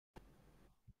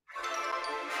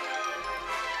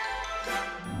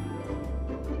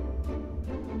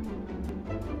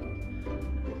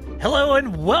Hello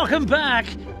and welcome back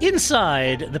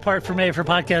inside the Parc Fermé F1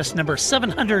 Podcast number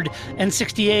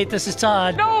 768. This is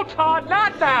Todd. No, Todd,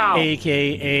 not now!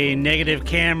 AKA Negative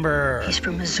Camber. He's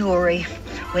from Missouri,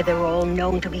 where they're all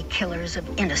known to be killers of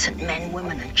innocent men,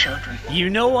 women, and children.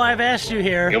 You know why I've asked you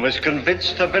here. You must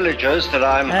convince the villagers that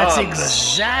I'm That's harmless.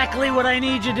 exactly what I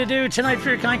need you to do. Tonight, for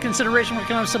your kind consideration, we're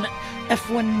going to have some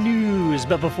F1 news.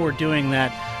 But before doing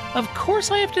that, of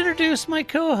course, I have to introduce my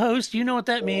co-host. You know what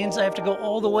that means. I have to go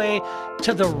all the way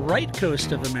to the right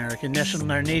coast of America,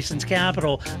 our nation's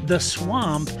capital, the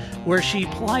Swamp, where she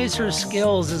plies her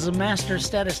skills as a master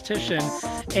statistician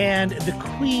and the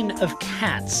queen of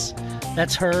cats.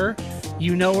 That's her.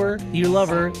 You know her. You love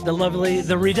her. The lovely,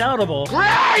 the redoubtable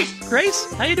Grace!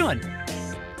 Grace, how you doing?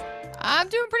 I'm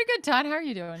doing pretty good, Todd. How are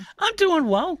you doing? I'm doing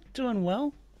well. Doing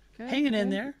well. Good, Hanging in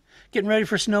good. there. Getting ready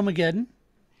for Snowmageddon.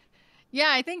 Yeah,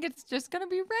 I think it's just going to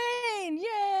be rain.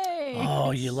 Yay!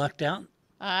 Oh, you lucked out?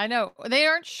 I know. They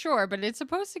aren't sure, but it's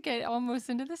supposed to get almost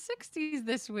into the 60s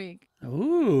this week.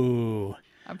 Ooh.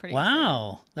 I'm pretty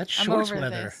Wow. That's excited. shorts I'm over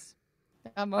weather. this.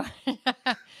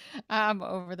 I'm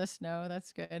over the snow.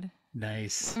 That's good.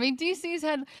 Nice. I mean, DC's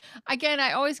had, again,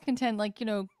 I always contend, like, you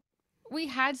know, we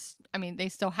had, I mean, they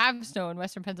still have snow in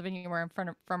Western Pennsylvania where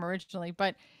I'm from originally,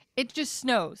 but it just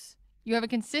snows. You have a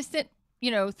consistent,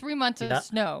 3 months of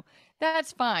snow.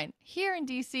 That's fine. Here in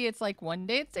DC, it's like one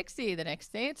day it's 60, the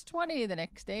next day it's 20, the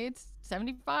next day it's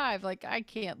 75. Like, I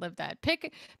can't live that.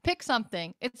 Pick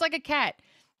something. It's like a cat.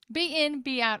 Be in,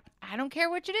 be out. I don't care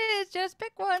which it is. Just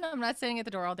pick one. I'm not sitting at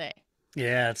the door all day.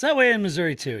 Yeah, it's that way in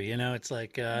Missouri too. It's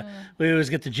like we always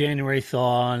get the January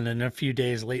thaw, and then a few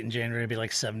days late in January it'd be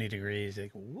like 70 degrees.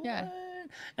 Like, what? Yeah.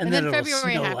 And then it'll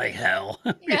February snow happens. like hell.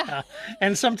 Yeah.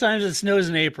 And sometimes it snows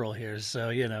in April here, so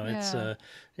Yeah.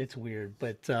 it's weird.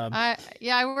 But I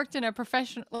worked in a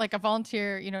professional, like a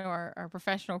volunteer, our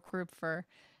professional group for,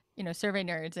 survey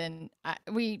nerds, and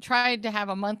we tried to have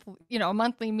a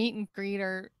monthly meet and greet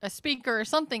or a speaker or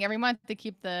something every month to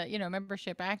keep the,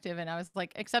 membership active. And I was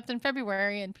like, except in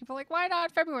February, and people were like, why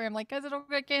not February? I'm like, because it'll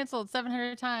get canceled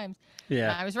 700 times.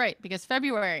 yeah, And I was right, because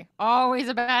February, always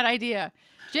a bad idea.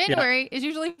 January is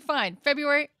usually fine.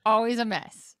 February, always a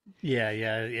mess. yeah,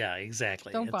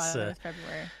 exactly. Don't bother with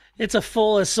February. It's a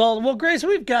full assault. Well, Grace,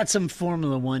 we've got some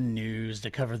Formula One news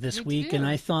to cover this We week, do. and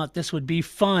I thought this would be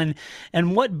fun.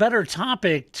 And what better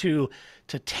topic to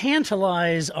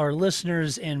tantalize our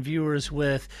listeners and viewers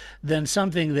with than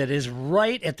something that is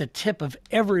right at the tip of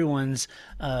everyone's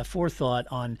forethought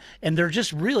on, and they're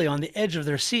just really on the edge of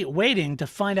their seat waiting to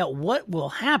find out what will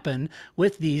happen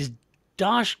with these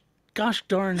gosh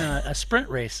darn a sprint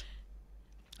race.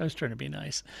 I was trying to be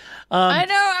nice. I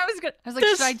know. I was like,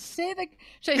 should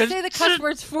I say the cuss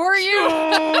words for you?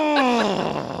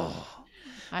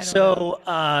 I don't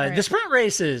know. The sprint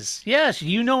races, yes,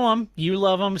 you know them, you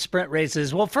love them, sprint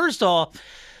races. Well, first off,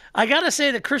 I got to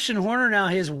say that Christian Horner now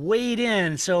has weighed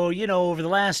in. So, over the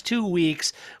last 2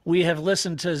 weeks, we have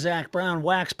listened to Zach Brown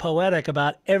wax poetic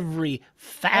about every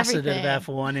facet Everything. of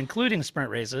F1, including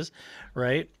sprint races,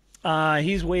 right?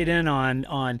 He's weighed in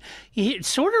on, he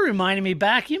sort of reminded me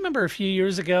back, you remember a few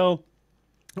years ago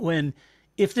when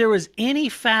if there was any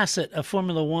facet of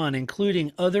Formula One,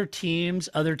 including other teams'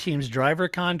 driver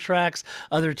contracts,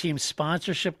 other teams'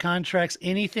 sponsorship contracts,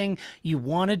 anything you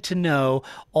wanted to know,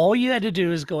 all you had to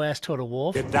do is go ask Toto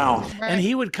Wolff. Get down. Right. And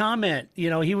he would comment,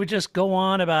 he would just go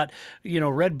on about,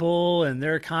 Red Bull and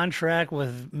their contract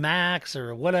with Max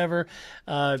or whatever.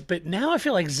 But now I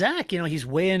feel like Zach, he's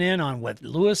weighing in on what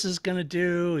Lewis is going to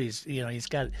do.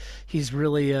 He's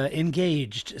really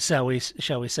engaged, shall we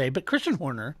say. But Christian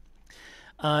Horner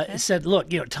said, look,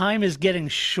 time is getting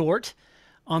short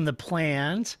on the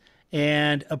plans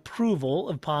and approval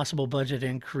of possible budget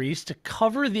increase to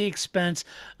cover the expense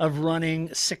of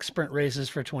running 6 sprint races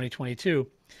for 2022.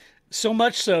 So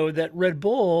much so that Red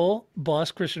Bull boss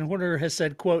Christian Horner has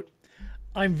said, quote,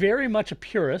 I'm very much a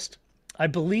purist. I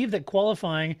believe that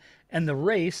qualifying and the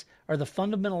race are the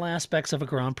fundamental aspects of a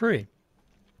Grand Prix.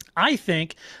 I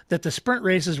think that the sprint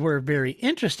races were very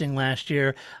interesting last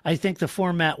year. I think the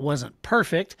format wasn't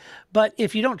perfect, but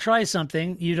if you don't try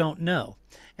something, you don't know.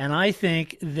 And I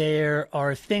think there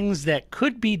are things that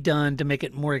could be done to make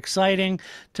it more exciting,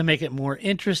 to make it more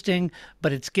interesting,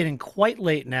 but it's getting quite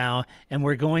late now, and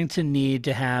we're going to need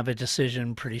to have a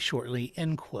decision pretty shortly,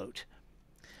 end quote.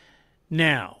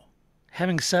 Now,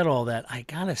 having said all that, I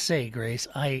gotta say, Grace,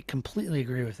 I completely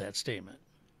agree with that statement.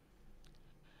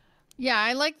 Yeah,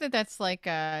 I like that. That's like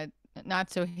a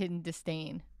not so hidden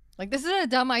disdain. Like, this is a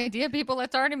dumb idea, people.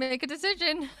 Let's already make a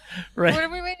decision. Right. What are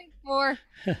we waiting for?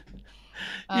 Yeah,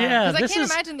 because I this can't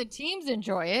is- imagine the teams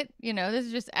enjoy it. This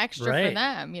is just extra for Right.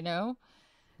 them.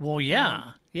 Well, yeah.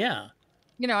 Yeah.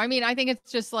 You know, I mean, I think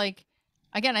it's just like,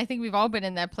 again, I think we've all been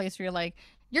in that place where you're like,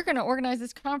 you're going to organize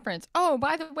this conference. Oh,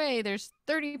 by the way, there's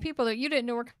 30 people that you didn't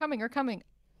know were coming.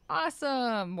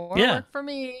 Awesome. More work for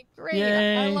me. Great.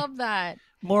 I love that.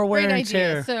 More wear Great and idea.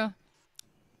 tear. So,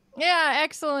 yeah,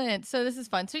 excellent. So this is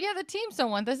fun. So yeah, the teams don't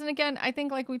want this. And again, I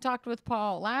think like we talked with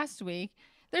Paul last week,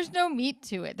 there's no meat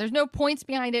to it. There's no points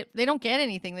behind it. They don't get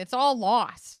anything. It's all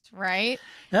lost, right?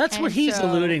 That's what he's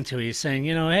alluding to. He's saying,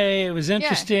 you know, hey, it was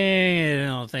interesting. I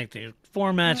don't think the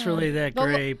format's really that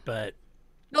great, but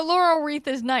the laurel wreath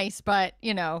is nice, but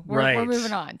you know, we're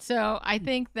moving on. So I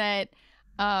think that,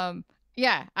 I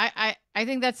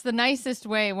think that's the nicest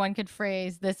way one could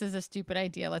phrase, this is a stupid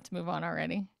idea. Let's move on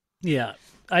already. Yeah.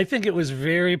 I think it was a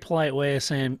very polite way of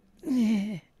saying,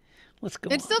 let's go.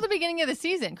 It's still the beginning of the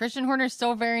season. Christian Horner's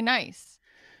still very nice.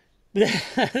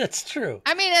 That's true.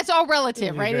 I mean, it's all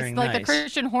relative, right? It's like nice. The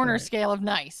Christian Horner scale of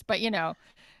nice, but you know,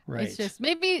 it's just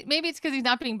maybe it's because he's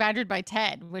not being badgered by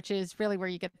Ted, which is really where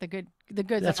you get the good.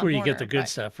 That's where you get the good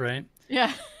stuff, right?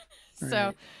 Yeah.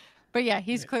 So, but yeah,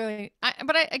 he's clearly. I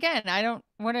don't.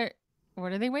 What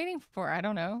are they waiting for? I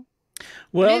don't know.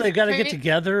 Well, they've got to get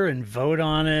together and vote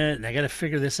on it, and they got to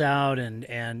figure this out.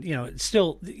 And you know,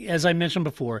 still, as I mentioned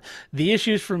before, the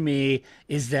issues for me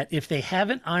is that if they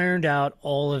haven't ironed out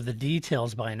all of the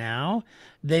details by now,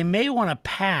 they may want to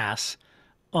pass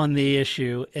on the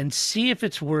issue and see if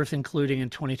it's worth including in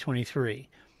 2023.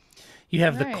 You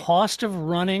have the cost of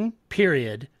running,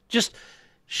 period. Just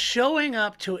showing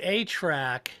up to a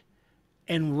track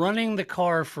and running the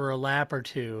car for a lap or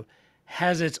two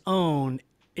has its own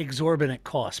exorbitant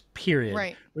cost, period.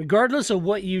 Right. Regardless of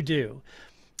what you do.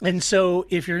 And so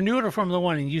if you're new to Formula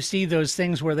One and you see those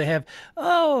things where they have,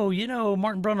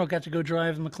 Martin Brundle got to go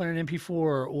drive the McLaren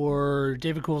MP4, or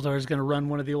David Coulthard is going to run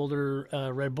one of the older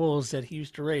Red Bulls that he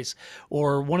used to race,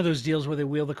 or one of those deals where they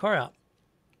wheel the car out.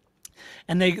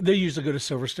 And they usually go to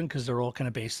Silverstone because they're all kind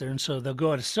of based there. And so they'll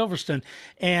go out to Silverstone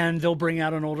and they'll bring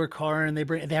out an older car, and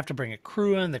they have to bring a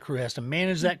crew in. The crew has to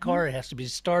manage that car. It has to be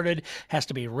started, has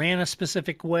to be ran a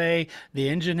specific way. The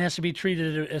engine has to be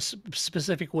treated a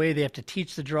specific way. They have to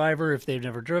teach the driver, if they've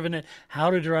never driven it, how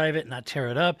to drive it, not tear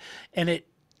it up. And it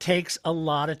takes a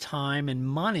lot of time and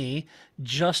money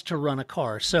just to run a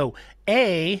car. So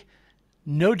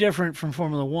no different from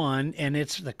Formula One, and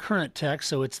it's the current tech,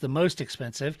 so it's the most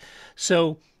expensive.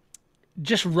 So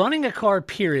just running a car,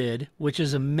 period, which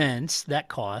is immense, that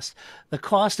cost, the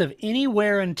cost of any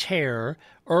wear and tear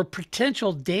or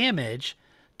potential damage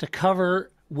to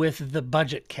cover with the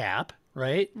budget cap,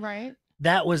 right? Right.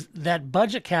 That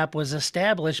budget cap was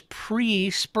established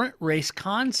pre-sprint race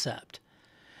concept.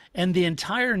 And the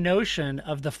entire notion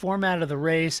of the format of the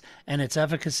race and its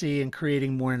efficacy in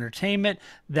creating more entertainment,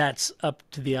 that's up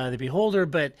to the eye of the beholder.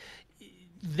 But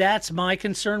that's my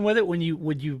concern with it. When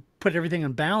you put everything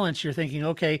in balance, you're thinking,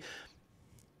 okay,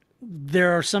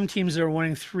 there are some teams that are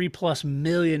wanting $3+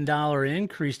 million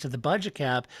increase to the budget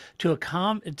cap to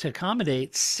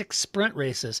accommodate 6 sprint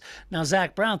races. Now,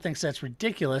 Zach Brown thinks that's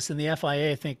ridiculous, and the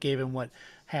FIA, I think, gave him,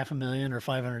 $500,000 or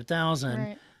 $500,000.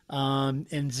 Right.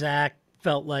 And Zach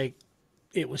felt like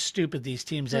it was stupid, these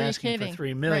teams asking for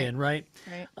 $3 million, right?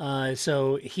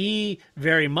 So he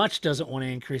very much doesn't want to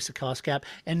increase the cost cap,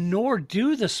 and nor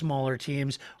do the smaller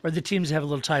teams or the teams that have a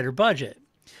little tighter budget.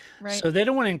 Right. So they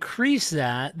don't want to increase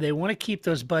that. They want to keep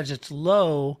those budgets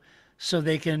low so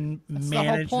they can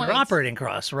manage their operating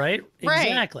costs, right?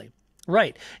 Exactly.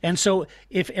 Right. And so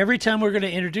if every time we're going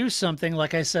to introduce something,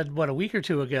 like I said, a week or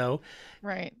two ago,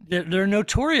 right, they're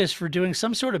notorious for doing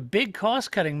some sort of big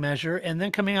cost-cutting measure and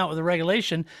then coming out with a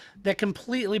regulation that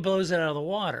completely blows it out of the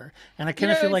water. And I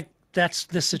kind of feel like that's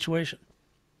this situation.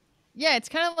 Yeah, it's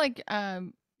kind of like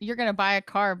you're going to buy a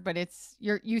car, but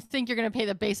you think you're going to pay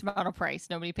the base model price.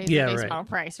 Nobody pays the base model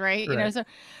price, right? You know. So,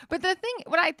 but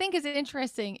what I think is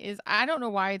interesting is I don't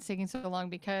know why it's taking so long,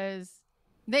 because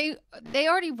they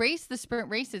already raced the sprint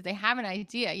races. They have an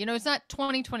idea. You know, it's not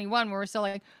 2021 where we're still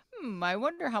like, I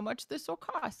wonder how much this will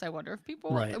cost. I wonder if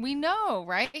people, we know,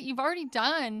 right? You've already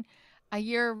done a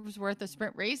year's worth of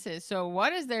sprint races. So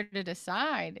what is there to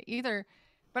decide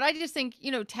but I just think,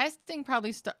 testing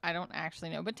probably, I don't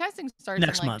actually know, but testing starts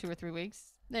next in month. 2 or 3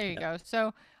 weeks. There you go. So,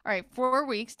 all right, 4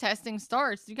 weeks, testing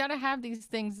starts. You got to have these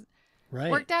things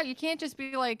worked out. You can't just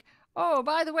be like, oh,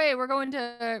 by the way, we're going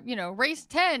to, race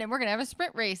 10 and we're going to have a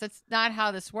sprint race. That's not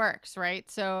how this works, right?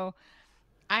 So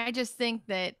I just think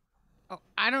that,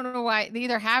 I don't know why they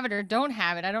either have it or don't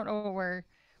have it. I don't know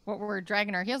what we're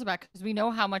dragging our heels about, because we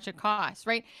know how much it costs,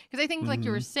 right? Because I think, like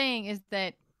you were saying, is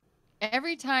that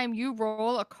every time you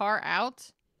roll a car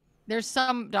out, there's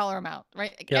some dollar amount,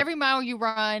 right? Like every mile you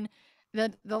run,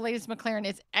 the latest McLaren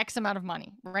is X amount of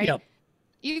money, right? Yep.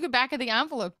 You could back of the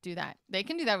envelope do that. They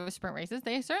can do that with sprint races.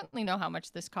 They certainly know how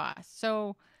much this costs.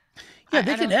 So Yeah,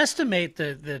 they can estimate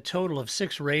the total of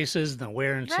 6 races, the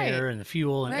wear and tear, Right. and the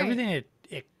fuel, and Right. everything it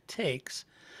takes.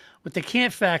 What they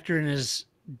can't factor in is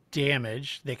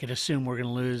damage. They could assume we're going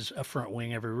to lose a front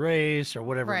wing every race or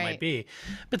whatever it might Right. be.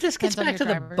 But this gets Depends on back your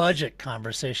to the drivers. budget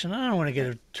conversation. I don't want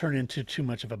to turn into too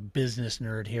much of a business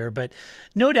nerd here, but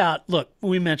no doubt, look,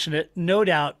 we mentioned it, no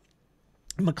doubt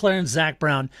McLaren's Zach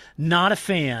Brown, not a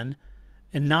fan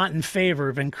and not in favor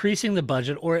of increasing the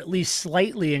budget or at least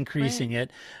slightly increasing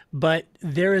it. But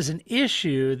there is an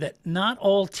issue that not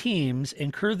all teams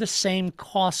incur the same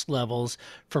cost levels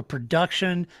for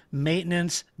production,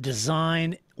 maintenance,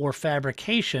 design, or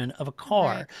fabrication of a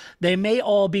car. Right. They may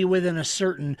all be within a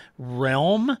certain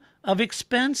realm of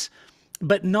expense,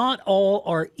 but not all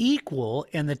are equal.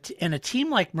 And a team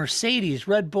like Mercedes,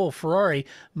 Red Bull, Ferrari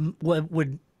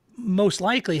would most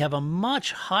likely have a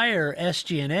much higher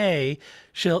SG&A,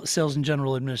 sales and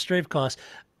general administrative costs,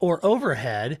 or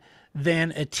overhead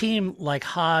than a team like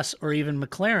Haas or even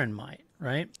McLaren might,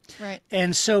 right? Right.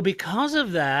 And so because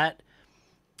of that,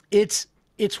 it's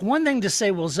one thing to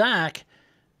say, well, Zach,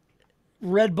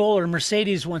 Red Bull or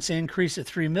Mercedes wants to increase at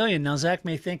 $3 million. Now, Zach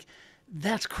may think,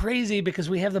 that's crazy because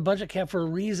we have the budget cap for a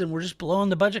reason. We're just blowing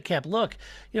the budget cap. Look,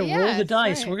 roll the Yes,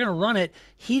 dice. right. We're going to run it.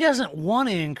 He doesn't want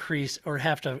to increase or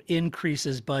have to increase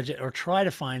his budget or try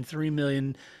to find $3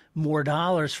 million more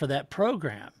dollars for that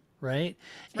program, right?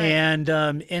 And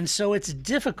so it's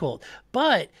difficult.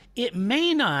 But it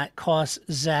may not cost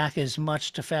Zach as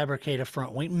much to fabricate a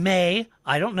front wing.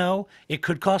 I don't know. It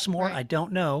could cost more. Right. I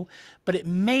don't know. But it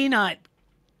may not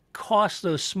cost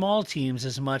those small teams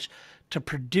as much to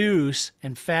produce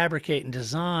and fabricate and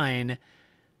design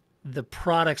the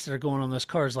products that are going on those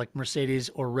cars like Mercedes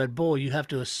or Red Bull. You have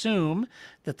to assume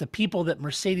that the people that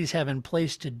Mercedes have in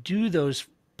place to do those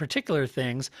particular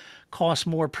things cost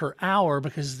more per hour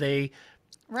because they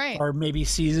Right. are maybe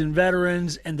seasoned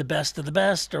veterans and the best of the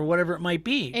best or whatever it might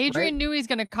be. Adrian right? Newey's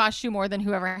going to cost you more than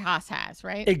whoever Haas has,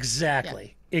 right?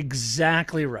 Exactly.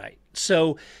 Exactly right.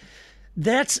 So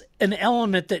that's an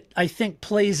element that I think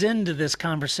plays into this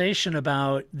conversation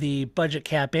about the budget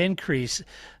cap increase.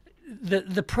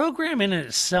 The program in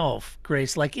itself,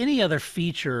 Grace, like any other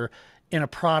feature in a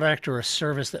product or a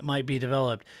service that might be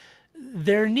developed,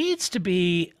 there needs to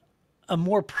be a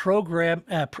more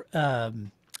programmatic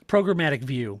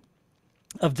view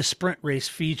of the sprint race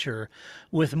feature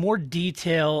with more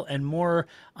detail and more,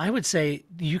 I would say,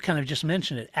 you kind of just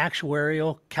mentioned it,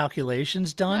 actuarial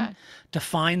calculations done to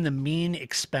find the mean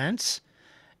expense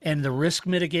and the risk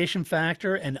mitigation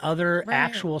factor and other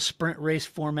actual sprint race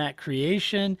format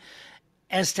creation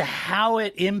as to how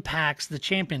it impacts the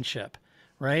championship,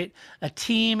 right? A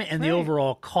team and the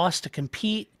overall cost to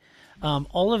compete.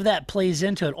 All of that plays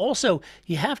into it. Also,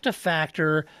 you have to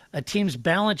factor a team's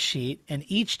balance sheet, and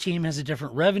each team has a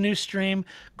different revenue stream,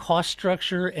 cost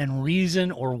structure, and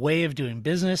reason or way of doing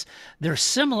business. They're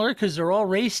similar because they're all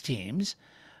race teams,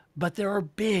 but there are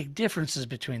big differences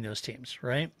between those teams,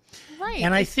 right? Right.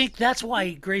 And I think that's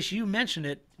why, Grace, you mentioned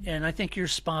it, and I think you're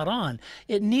spot on.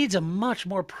 It needs a much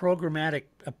more programmatic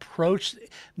approach.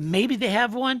 Maybe they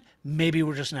have one. Maybe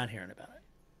we're just not hearing about it.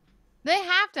 They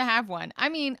have to have one. I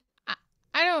mean,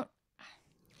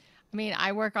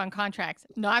 I work on contracts,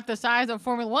 not the size of a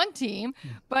Formula One team,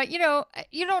 but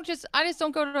I just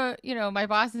don't go to, my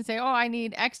boss and say, oh, I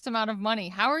need X amount of money.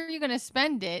 How are you going to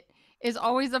spend it is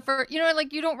always the first,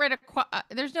 like you don't write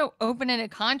there's no open-ended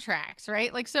contracts,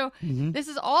 right? Like, so this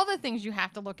is all the things you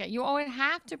have to look at. You always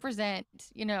have to present,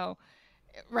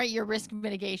 your risk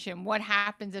mitigation. What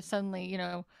happens if suddenly,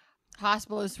 Haas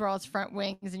blows through all its front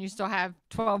wings and you still have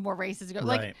 12 more races to go?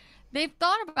 Right. Like, they've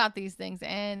thought about these things,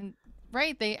 and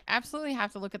they absolutely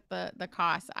have to look at the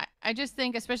costs. I just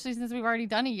think, especially since we've already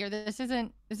done a year, this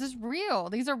is real.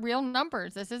 These are real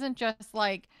numbers. This isn't just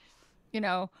like,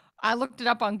 I looked it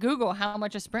up on Google how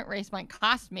much a sprint race might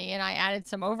cost me, and I added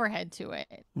some overhead to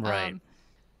it. Right.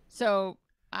 So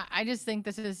I just think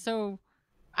this is so.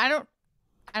 I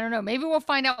don't know. Maybe we'll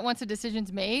find out once a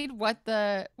decision's made what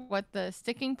the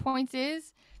sticking points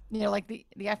is. Like the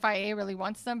FIA really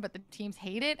wants them, but the teams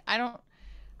hate it. I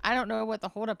don't know what the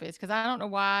holdup is, because I don't know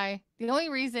why. The only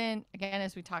reason, again,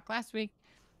 as we talked last week,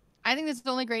 I think this is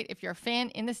only great if you're a fan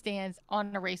in the stands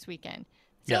on a race weekend.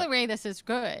 It's the only way this is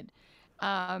good.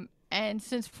 And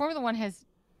since Formula One has,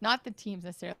 not the teams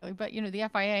necessarily, but the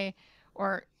FIA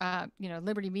or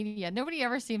Liberty Media, nobody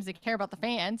ever seems to care about the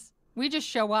fans. We just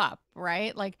show up,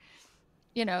 right? Like,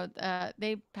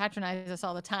 they patronize us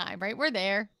all the time, right? We're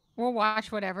there. We'll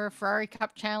watch whatever Ferrari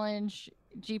Cup Challenge,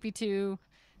 GP2,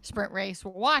 sprint race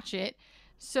will watch it.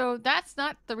 So that's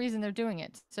not the reason they're doing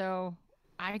it. So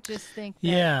I just think that,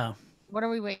 Yeah. what are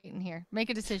we waiting here? Make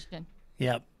a decision.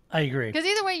 Yep. I agree. Because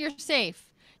either way, you're safe.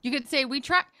 You could say, we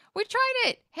tried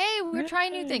it. Hey, we're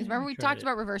trying new things. Remember, we talked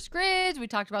about reverse grids. We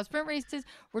talked about sprint races.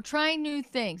 We're trying new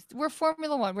things. We're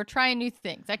Formula One. We're trying new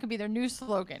things. That could be their new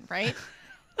slogan, right?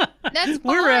 That's fine.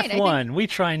 We're F1. We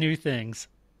try new things.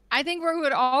 I think we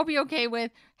would all be okay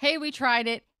with, hey, we tried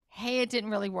it. Hey, it didn't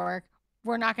really work.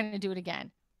 We're not going to do it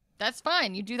again. That's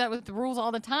fine. You do that with the rules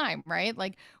all the time, right?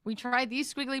 Like, we tried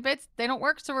these squiggly bits. They don't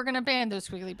work, so we're going to ban those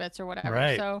squiggly bits or whatever.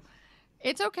 Right. So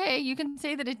it's okay. You can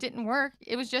say that it didn't work.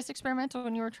 It was just experimental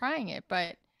when you were trying it,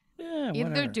 but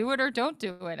either do it or don't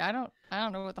do it. I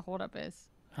don't know what the holdup is.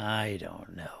 I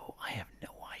don't know. I have no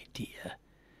idea.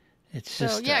 It's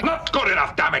just Not good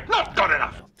enough, damn it! Not good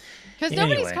enough. Because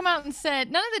nobody's come out and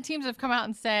said, none of the teams have come out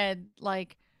and said,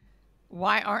 like,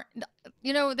 why aren't,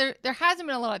 there hasn't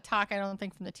been a lot of talk, I don't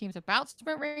think, from the teams about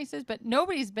sprint races, but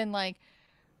nobody's been like,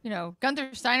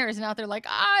 Gunther Steiner isn't out there like,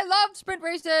 I love sprint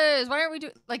races. Why aren't we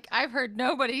doing, like, I've heard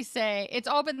nobody say, it's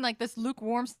all been like this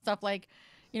lukewarm stuff, like,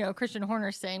 Christian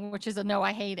Horner saying, which is a no,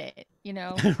 I hate it,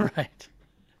 Right.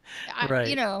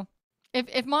 Right.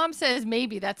 If mom says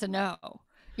maybe, that's a no.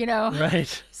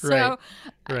 Right. So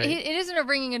right. it isn't a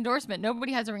ringing endorsement.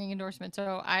 Nobody has a ringing endorsement.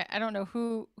 So I don't know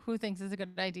who thinks it's a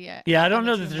good idea. Yeah, I don't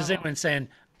know that there's anyone saying,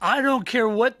 I don't care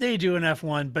what they do in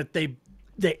F1, but they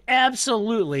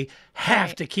absolutely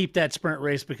have to keep that sprint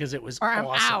race because it was awesome.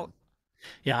 I'm out.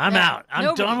 Yeah, I'm out.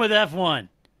 I'm done with F1.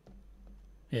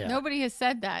 Yeah. Nobody has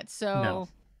said that. So No.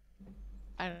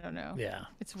 I don't know. Yeah.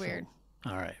 It's weird.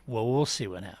 All right. Well, we'll see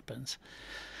what happens.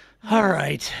 All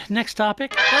right. Next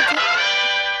topic.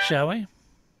 Shall we?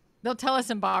 They'll tell us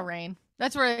in Bahrain.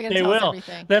 That's where they're going to They tell us will.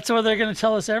 everything. That's where they're going to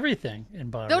tell us everything in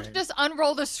Bahrain. They'll just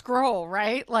unroll the scroll,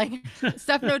 right? Like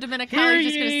Stefano Domenicali is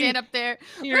just going to stand up there.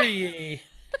 Hear ye.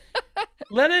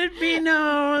 Let it be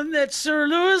known that Sir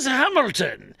Lewis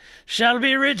Hamilton shall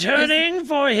be returning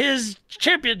for his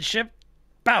championship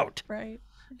bout. Right.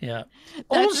 Yeah. That's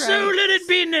Also, right. let it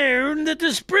be known that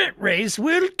the sprint race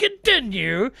will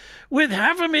continue with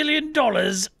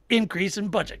 $500,000 increase in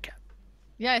budget cap.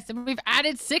 Yes, and we've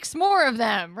added 6 more of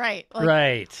them. Right. Like,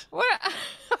 Right. What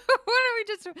are we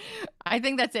just? I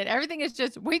think that's it. Everything is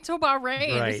just wait till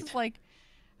Bahrain. Right.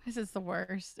 This is the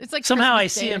worst. It's like Somehow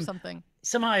Christmas I see Day or him- something.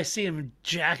 Somehow I see him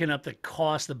jacking up the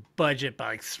cost, the budget by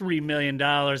like $3 million,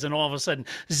 and all of a sudden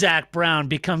Zach Brown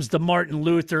becomes the Martin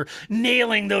Luther,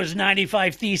 nailing those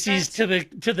 95 theses to the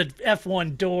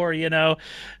F1 door,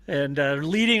 and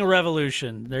leading a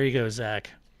revolution. There you go,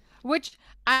 Zach. Which,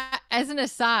 as an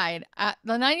aside,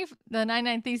 the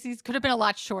 99 Theses could have been a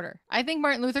lot shorter. I think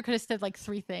Martin Luther could have said like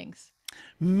 3 things.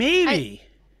 Maybe.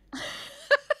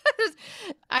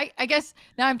 I guess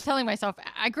now I'm telling myself,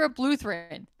 I grew up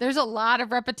Lutheran. There's a lot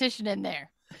of repetition in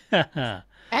there.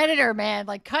 Editor, man,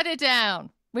 like cut it down.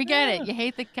 We get it. You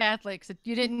hate the Catholics.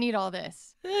 You didn't need all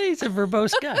this. He's a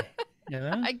verbose guy.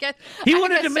 I guess He I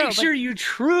wanted guess to make so, sure you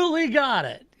truly got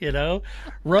it.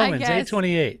 Romans guess.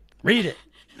 8:28. Read it.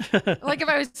 Like if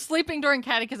I was sleeping during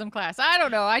catechism class. I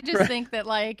don't know. I just think that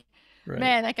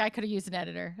man, that guy could have used an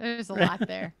editor. There's a lot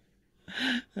there.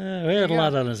 We had a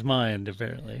lot on his mind,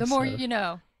 apparently. The more you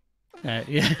know. Yeah,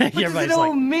 everybody's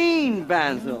like, mean,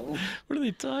 Basil? what are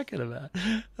they talking about?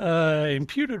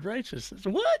 Imputed righteousness.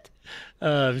 What?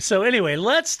 So anyway,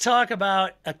 let's talk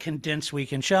about a condensed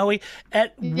weekend, shall we?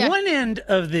 At one end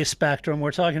of the spectrum,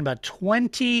 we're talking about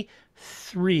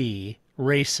 23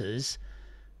 races,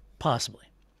 possibly.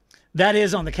 That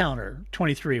is on the calendar,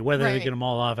 23. Whether they get them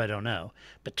all off, I don't know.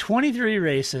 But 23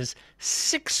 races,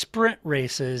 6 sprint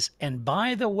races, and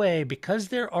by the way, because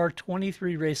there are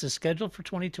 23 races scheduled for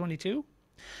 2022,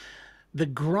 the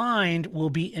grind will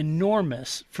be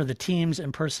enormous for the teams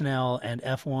and personnel, and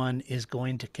F1 is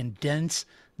going to condense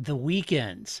the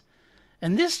weekends.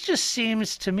 And this just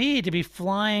seems to me to be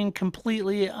flying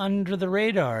completely under the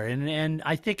radar. And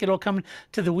I think it'll come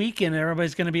to the weekend and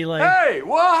everybody's going to be like, Hey,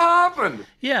 what happened?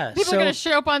 yeah. People are going to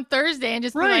show up on Thursday and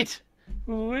just be like, right.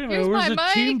 Well, wait a minute. Here's Where's my the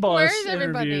mic. team boss Where's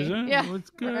everybody? interviews? Huh? Yeah,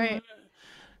 What's going right. on?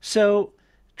 So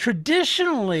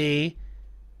traditionally,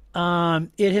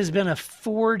 it has been a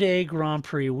 4-day Grand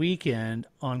Prix weekend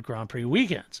on Grand Prix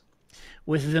weekends.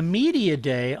 With the media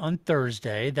day on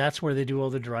Thursday, that's where they do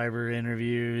all the driver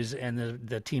interviews and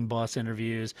the team boss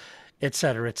interviews, et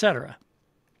cetera, et cetera.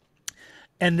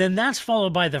 And then that's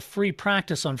followed by the free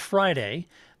practice on Friday,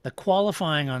 the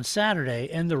qualifying on Saturday,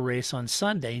 and the race on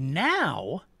Sunday.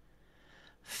 Now,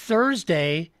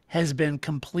 Thursday has been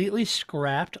completely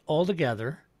scrapped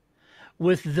altogether,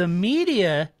 with the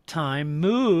media time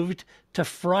moved to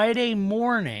Friday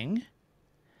morning,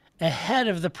 ahead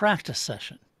of the practice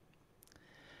session.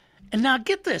 And now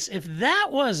get this, if that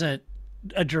wasn't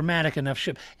a dramatic enough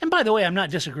shift, and by the way, I'm not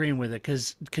disagreeing with it,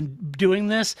 because doing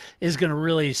this is going to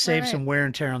really save some wear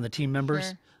and tear on the team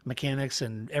members, mechanics,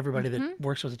 and everybody that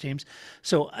works with the teams.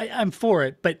 So I'm for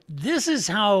it, but this is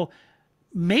how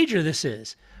major this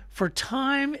is. For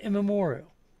time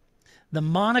immemorial, the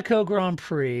Monaco Grand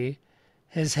Prix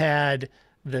has had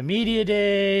the media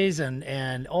days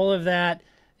and all of that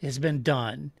has been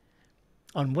done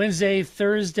on Wednesday,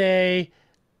 Thursday,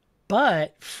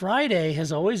 but Friday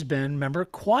has always been, remember,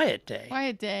 quiet day.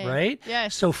 Quiet day. Right?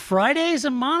 Yes. So Fridays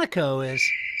in Monaco is,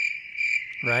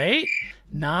 right?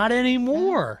 Not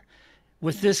anymore.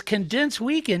 With this condensed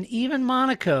weekend, even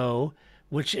Monaco,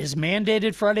 which is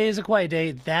mandated Friday as a quiet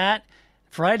day, that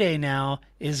Friday now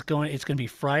it's going to be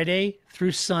Friday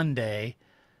through Sunday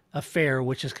affair,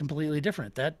 which is completely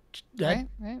different. That right.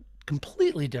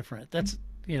 completely different. That's,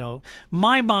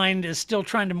 my mind is still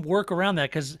trying to work around that,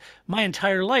 because my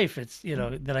entire life, it's,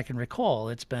 that I can recall,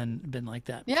 it's been like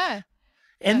that. Yeah.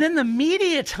 And then the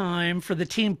media time for the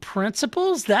team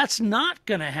principals, that's not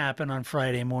going to happen on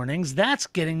Friday mornings. That's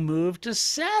getting moved to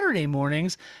Saturday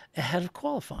mornings ahead of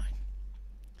qualifying.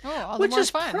 Oh, which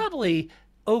is probably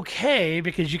okay,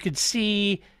 because you could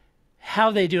see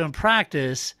how they do in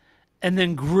practice and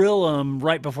then grill them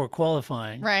right before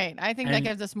qualifying. Right. I think that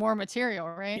gives us more material,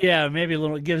 right? Yeah, maybe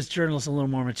it gives journalists a little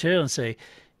more material and say,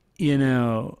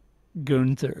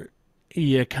 Gunther,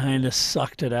 you kind of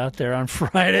sucked it out there on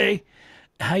Friday.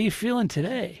 How you feeling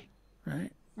today?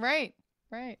 Right.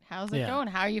 How's it going?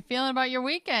 How are you feeling about your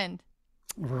weekend?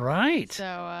 Right.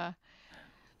 Okay.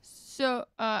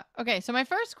 So my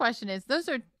first question is, those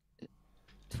are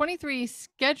 23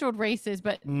 scheduled races,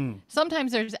 but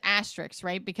sometimes there's asterisks,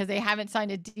 right? Because they haven't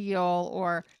signed a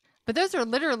deal, but those are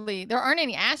literally, there aren't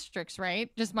any asterisks, right?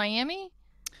 Just Miami?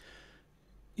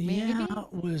 Maybe? Yeah,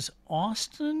 was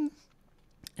Austin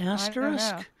asterisk? I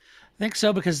don't know. I think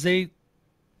so, because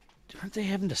aren't they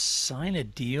having to sign a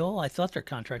deal? I thought their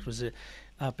contract was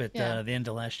up at the end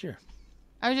of last year.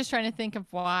 I was just trying to think of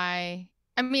why.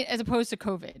 I mean, as opposed to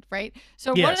COVID, right?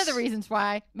 So one of the reasons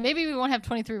why maybe we won't have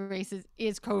 23 races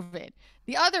is COVID.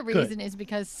 The other reason is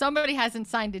because somebody hasn't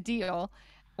signed a deal,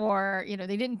 or,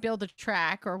 they didn't build a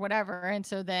track or whatever. And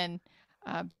so then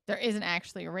there isn't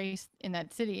actually a race in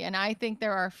that city. And I think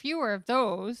there are fewer of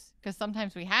those, because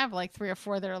sometimes we have like 3 or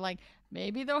 4 that are like,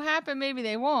 maybe they'll happen, maybe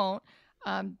they won't.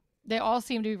 They all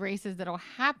seem to be races that'll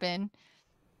happen.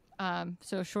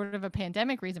 So short of a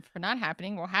pandemic reason for not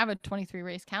happening, we'll have a 23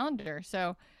 race calendar.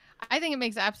 So I think it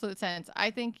makes absolute sense. I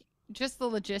think just the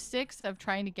logistics of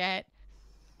trying to get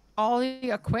all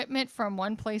the equipment from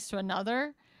one place to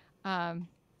another,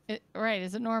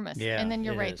 is enormous. Yeah, and then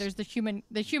you're right. is. There's the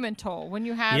human toll when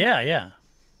you have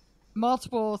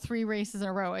multiple 3 races in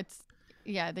a row. It's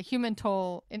the human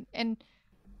toll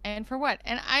and for what?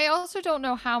 And I also don't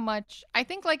know how much. I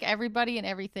think, like everybody and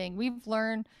everything, we've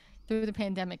learned through the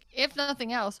pandemic, if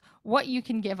nothing else, what you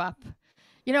can give up.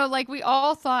 Like we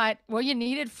all thought, well, you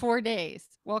needed 4 days.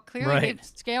 Well, clearly they've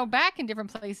scaled back in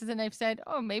different places, and they've said,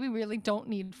 oh, maybe we really don't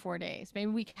need 4 days.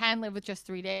 Maybe we can live with just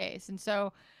 3 days. And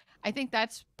so I think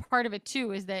that's part of it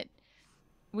too, is that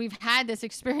we've had this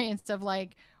experience of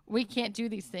like, we can't do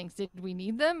these things. Did we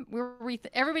need them?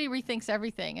 Everybody rethinks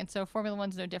everything. And so Formula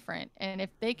One's no different. And if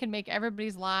they can make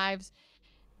everybody's lives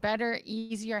better,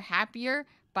 easier, happier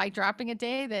by dropping a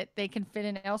day that they can fit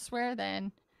in elsewhere,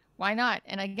 then why not?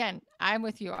 And again, I'm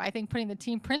with you. I think putting the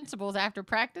team principals after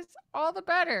practice, all the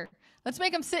better. Let's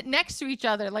make them sit next to each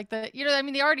other. Like they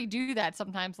already do that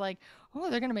sometimes. Like, oh,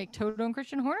 they're going to make Toto and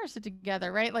Christian Horner sit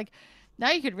together, right? Like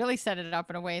now you could really set it up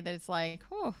in a way that it's like,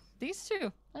 oh, these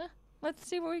two, let's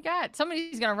see what we got.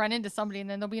 Somebody's going to run into somebody and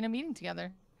then they'll be in a meeting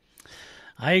together.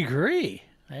 I agree.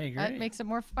 That makes it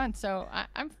more fun. So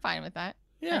I'm fine with that.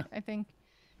 Yeah. I think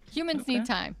humans need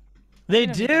time. They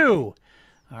do.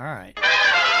 All right.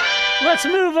 Let's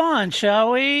move on,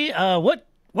 shall we?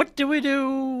 What do we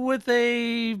do with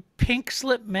a pink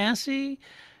slip Massey?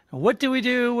 What do we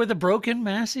do with a broken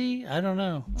Massey? I don't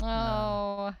know.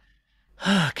 Oh.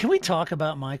 Can we talk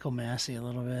about Michael Massey a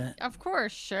little bit? Of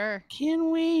course, sure. Can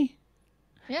we?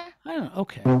 Yeah. I don't know.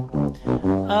 Okay.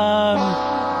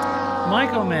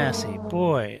 Michael Massey,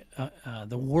 boy,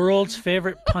 the world's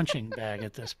favorite punching bag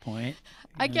at this point.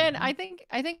 Again, I think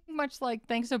much like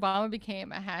Thanks Obama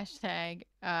became a hashtag,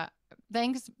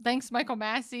 thanks Michael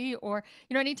Massey, or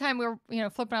anytime we're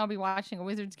Flip and I'll be watching a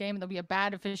Wizards game and there'll be a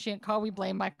bad officiant call, we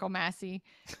blame Michael Massey.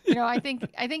 I think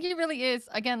he really is,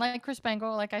 again, like Chris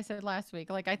Bengal, like I said last week.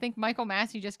 Like I think Michael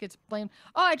Massey just gets blamed.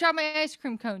 Oh, I dropped my ice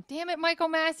cream cone. Damn it, Michael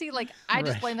Massey. Like I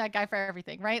just blame that guy for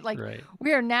everything, right? Like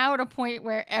we are now at a point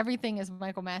where everything is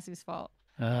Michael Massey's fault.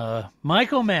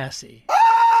 Michael Massey.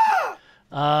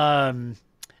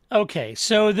 Okay,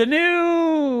 so the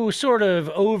new sort of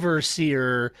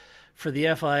overseer for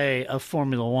the FIA of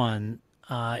Formula One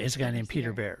is a guy named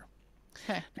Peter Bear.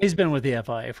 Okay. He's been with the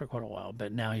FIA for quite a while,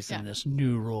 but now he's in this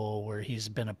new role where he's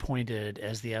been appointed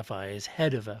as the FIA's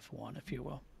head of F1, if you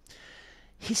will.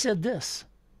 He said this.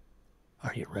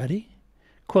 Are you ready?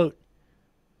 Quote,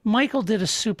 Michael did a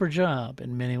super job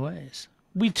in many ways.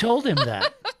 We told him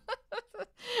that.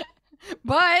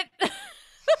 But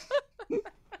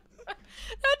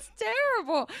that's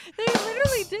terrible. They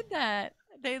literally did that.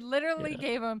 They literally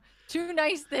gave him 2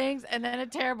 nice things and then a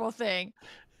terrible thing.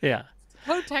 Yeah.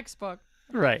 So textbook.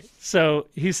 Right. So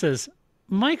he says,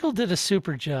 Michael did a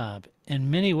super job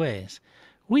in many ways.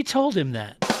 We told him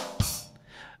that.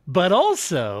 But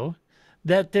also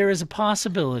that there is a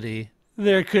possibility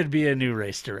there could be a new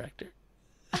race director.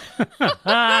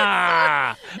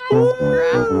 Are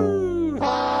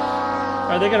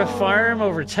they going to fire him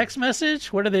over text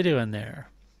message? What are they doing there?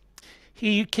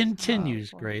 He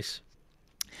continues, Grace.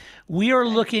 We are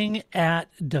looking at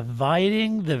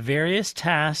dividing the various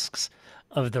tasks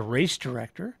of the race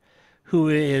director, who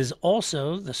is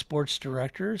also the sports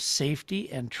director,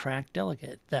 safety, and track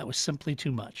delegate. That was simply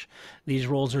too much. These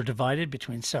roles are divided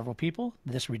between several people.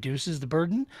 This reduces the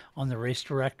burden on the race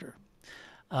director.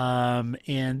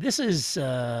 And this is,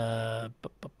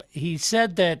 he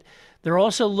said that they're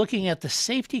also looking at the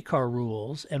safety car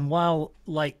rules. And while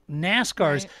like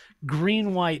NASCAR's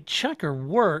green-white checker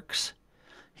works,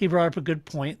 he brought up a good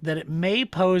point that it may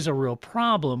pose a real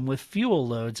problem with fuel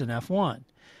loads in F1.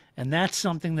 And that's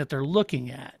something that they're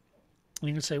looking at.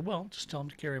 You can say, well, just tell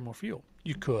them to carry more fuel.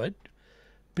 You could,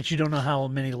 but you don't know how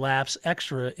many laps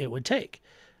extra it would take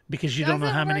because you don't know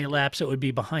how many laps it would be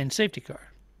behind safety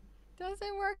car.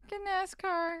 Doesn't work in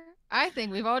NASCAR. I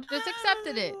think we've all just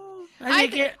accepted it. I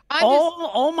think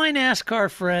all my NASCAR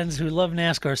friends who love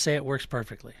NASCAR say it works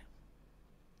perfectly.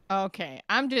 Okay,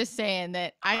 I'm just saying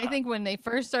that I think when they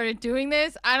first started doing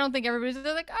this, I don't think everybody's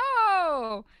like,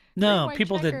 oh, no,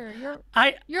 people did.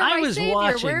 I was savior.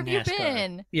 watching Where have NASCAR. You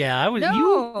been? Yeah, I was.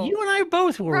 No. You and I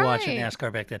both were watching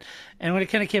NASCAR back then, and when it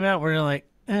kind of came out, we were like,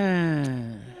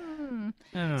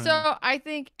 So I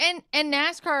think, and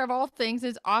NASCAR of all things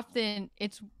is often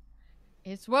it's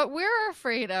what we're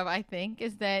afraid of. I think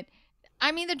is that,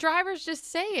 I mean, the drivers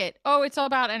just say it. Oh, it's all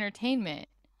about entertainment,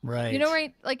 right? You know,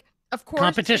 right? Like, of course,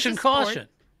 competition caution.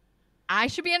 I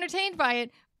should be entertained by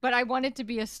it, but I want it to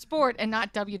be a sport and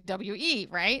not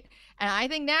WWE, right? And I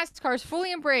think NASCAR's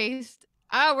fully embraced.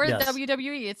 Oh, we're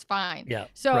WWE. It's fine. Yeah.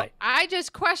 So I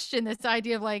just question this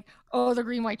idea of like, oh, the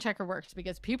green-white checker works,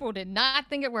 because people did not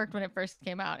think it worked when it first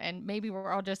came out. And maybe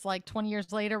we're all just like 20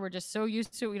 years later, we're just so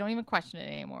used to it, we don't even question it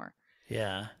anymore.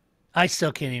 Yeah. I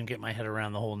still can't even get my head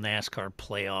around the whole NASCAR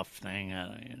playoff thing. I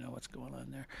don't even know what's going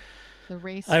on there. The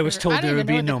race. I was told there would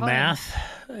be no math.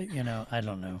 You know, I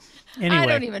don't know. Anyway, I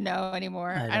don't even know anymore.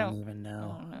 I don't even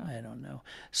know. I don't know.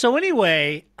 So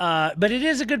anyway, but it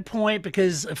is a good point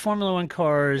because Formula One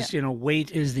cars, you know,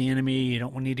 weight is the enemy. You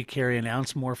don't need to carry an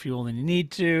ounce more fuel than you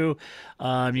need to. You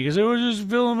can say, oh, just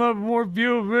fill them up more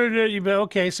fuel.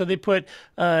 Okay, so they put,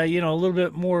 you know, a little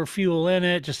bit more fuel in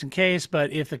it just in case.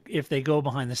 But if they go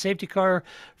behind the safety car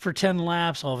for 10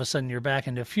 laps, all of a sudden you're back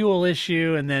into a fuel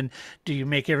issue. And then do you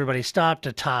make everybody stop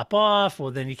to top off?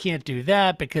 Well, then you can't do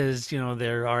that because, you know,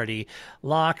 they're already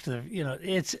locked. You know,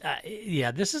 it's,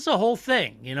 this is a whole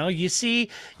thing. You know, you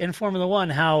see in Formula One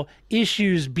how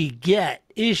issues beget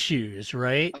issues,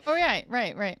 right? Oh, yeah,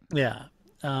 right. Yeah.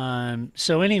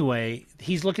 So anyway,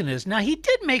 he's looking at this. Now, he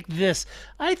did make this.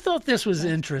 I thought this was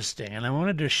interesting, and I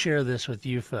wanted to share this with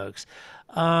you folks.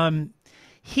 Bear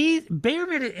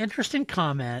made an interesting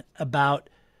comment about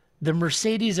the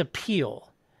Mercedes appeal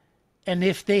and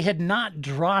if they had not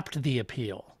dropped the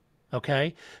appeal.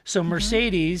 Okay? So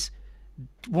Mercedes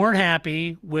weren't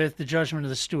happy with the judgment of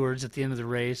the stewards at the end of the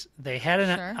race. They had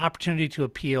an opportunity to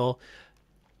appeal.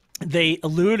 They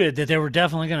alluded that they were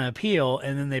definitely going to appeal,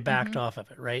 and then they backed off of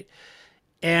it, right?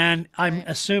 And I'm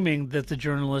assuming that the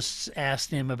journalists asked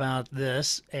him about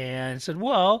this and said,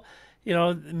 well, you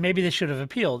know, maybe they should have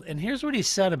appealed. And here's what he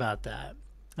said about that.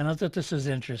 And I thought this was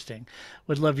interesting.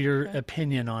 Would love your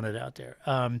opinion on it out there.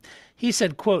 He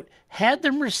said, quote, had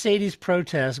the Mercedes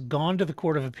protest gone to the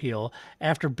Court of Appeal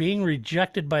after being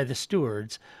rejected by the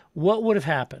stewards, what would have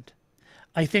happened?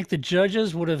 I think the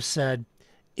judges would have said,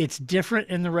 it's different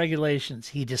in the regulations.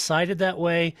 He decided that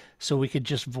way so we could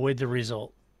just void the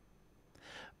result.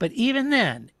 But even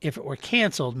then, if it were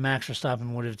canceled, Max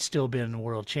Verstappen would have still been the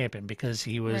world champion because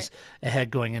he was ahead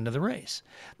going into the race.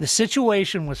 The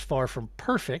situation was far from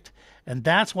perfect, and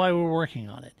that's why we're working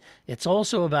on it. It's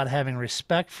also about having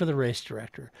respect for the race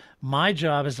director. My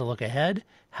job is to look ahead.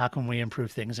 How can we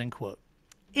improve things? End quote.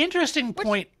 Interesting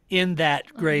point in that,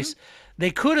 Grace.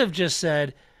 They could have just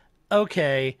said,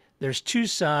 okay, there's two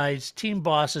sides. Team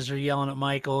bosses are yelling at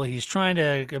Michael. He's trying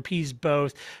to appease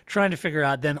both, trying to figure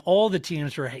out. Then all the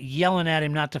teams were yelling at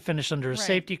him not to finish under a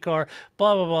safety car,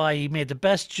 blah, blah, blah. He made the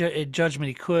best judgment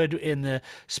he could in the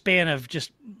span of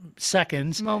just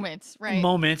seconds. Moments.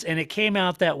 And it came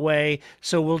out that way.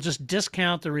 So we'll just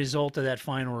discount the result of that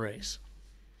final race.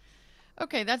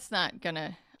 Okay, that's not going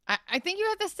to... I think you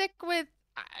have to stick with...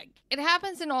 it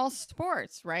happens in all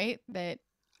sports, right? That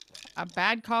a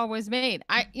bad call was made.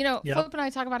 Flip and I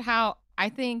talk about how I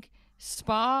think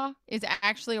Spa is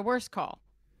actually a worse call.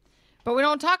 But we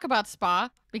don't talk about Spa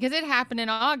because it happened in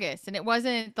August and it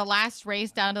wasn't the last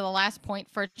race down to the last point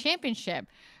for a championship.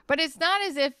 But it's not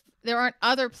as if there aren't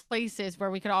other places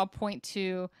where we could all point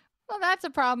to, well, that's a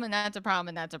problem and that's a problem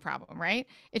and that's a problem, right?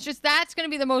 It's just that's going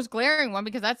to be the most glaring one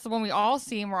because that's the one we all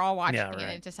see and we're all watching and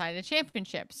it decided a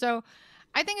championship. So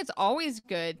I think it's always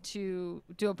good to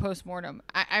do a postmortem.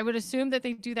 I would assume that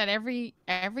they do that every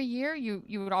year. You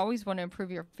would always want to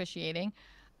improve your officiating,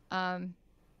 and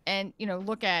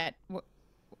look at what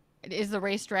is the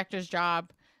race director's job,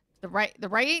 the right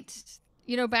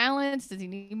balance. Does he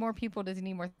need more people? Does he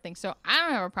need more things? So I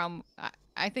don't have a problem.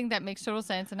 I think that makes total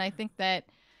sense, and I think that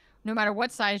no matter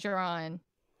what side you're on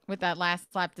with that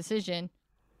last lap decision,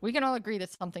 we can all agree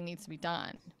that something needs to be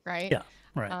done, right? Yeah,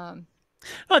 right.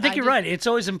 I think you're right. It's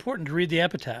always important to read the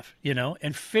epitaph,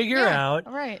 and figure out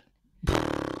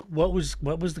what was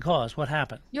the cause, what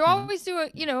happened. You always do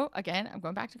again, I'm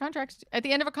going back to contracts. At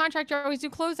the end of a contract, you always do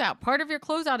closeout. Part of your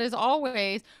closeout is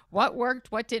always what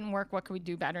worked, what didn't work, what can we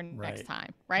do better next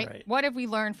time, right? What have we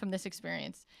learned from this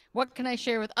experience? What can I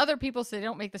share with other people so they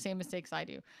don't make the same mistakes I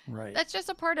do? Right. That's just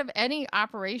a part of any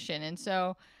operation. And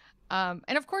so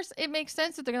and of course, it makes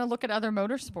sense that they're going to look at other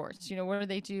motorsports. What do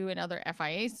they do in other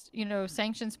FIAs,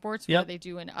 sanctioned sports? What do they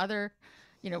do in other,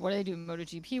 what do they do in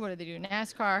MotoGP? What do they do in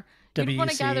NASCAR? You want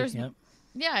to gather,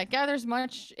 gather as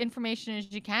much information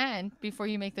as you can before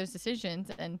you make those decisions.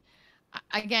 And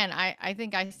again, I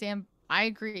think I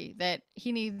agree that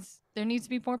there needs to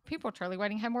be more people. Charlie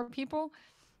Whiting had more people.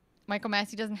 Michael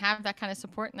Massey doesn't have that kind of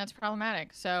support, and that's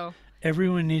problematic. So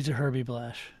everyone needs a Herbie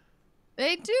Blash.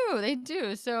 They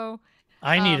do. So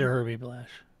I need a Herbie Blash.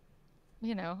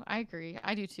 I agree.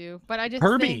 I do too. But I just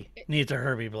Herbie needs a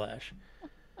Herbie Blash.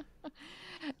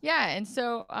 Yeah, and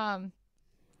so I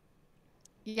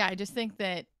just think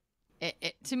that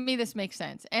to me this makes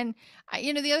sense. And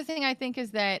the other thing I think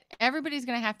is that everybody's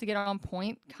going to have to get on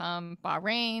point come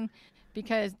Bahrain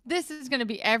because this is going to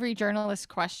be every journalist's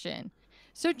question.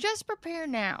 So just prepare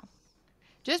now.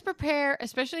 Just prepare,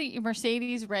 especially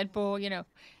Mercedes, Red Bull,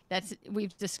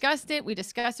 we've discussed it. We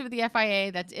discussed it with the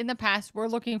FIA. That's in the past. We're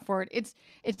looking for it.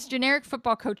 It's generic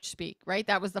football coach speak, right?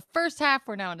 That was the first half.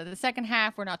 We're now into the second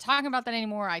half. We're not talking about that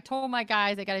anymore. I told my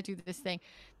guys I got to do this thing.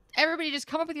 Everybody just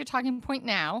come up with your talking point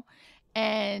now.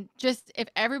 And just if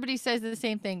everybody says the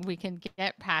same thing, we can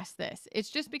get past this.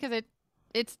 It's just because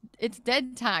it's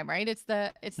dead time, right? It's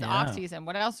the off season.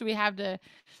 What else do we have to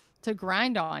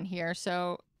grind on here?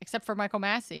 So except for Michael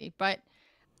Massey, but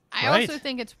I also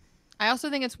think it's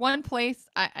one place.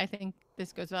 I think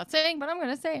this goes without saying, but I'm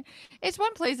going to say it. It's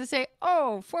one place to say,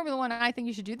 oh, Formula One, I think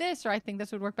you should do this, or I think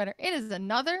this would work better. It is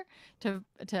another to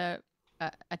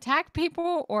attack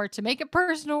people or to make it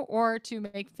personal or to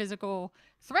make physical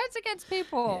threats against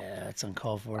people. Yeah, that's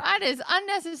uncalled for. That is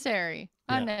unnecessary.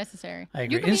 Yeah, unnecessary. I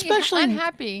agree. You can especially be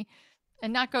unhappy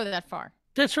and not go that far.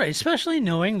 That's right. Especially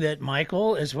knowing that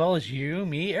Michael, as well as you,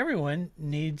 me, everyone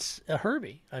needs a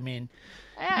Herbie. I mean,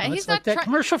 he's it's like that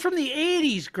commercial from the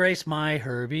 80s, Grace. My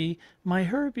Herbie, my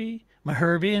Herbie. My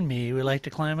Herbie and me, we like to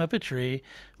climb up a tree.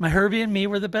 My Herbie and me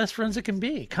were the best friends it can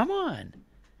be. Come on.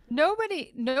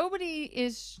 Nobody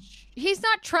is. He's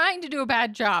not trying to do a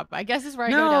bad job, I guess is where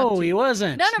I go down to. No, he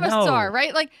wasn't. None of us are,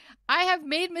 right? Like, I have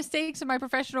made mistakes in my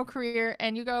professional career,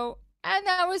 and you go, and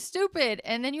that was stupid.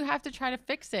 And then you have to try to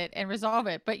fix it and resolve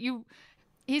it. But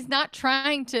he's not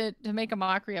trying to make a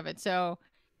mockery of it. So,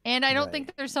 and I don't think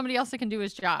that there's somebody else that can do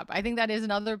his job. I think that is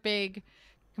another big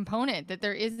component that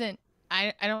there isn't.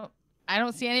 I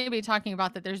don't see anybody talking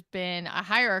about that there's been a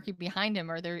hierarchy behind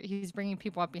him or he's bringing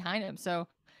people up behind him. So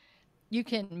you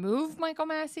can move Michael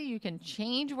Massey, you can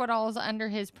change what all is under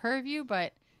his purview,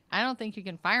 but I don't think you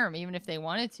can fire him even if they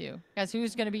wanted to. Because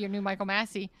who's going to be your new Michael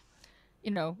Massey?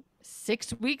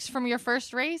 6 weeks from your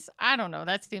first race? I don't know.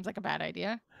 That seems like a bad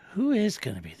idea. Who is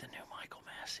going to be the new Michael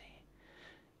Massey?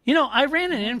 I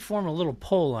ran an informal little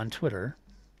poll on Twitter.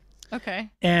 Okay.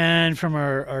 And from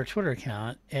our Twitter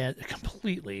account, and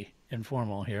completely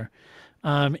informal here.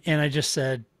 And I just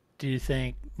said, do you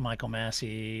think Michael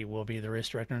Massey will be the race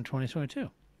director in 2022? It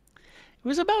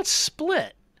was about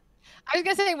split. I was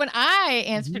going to say, when I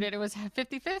answered it, it was 50-50.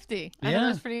 I thought that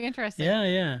was pretty interesting.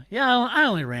 Yeah. I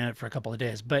only ran it for a couple of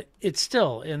days, but it's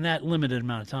still, in that limited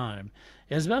amount of time,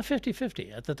 it was about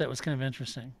 50-50. I thought that was kind of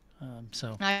interesting.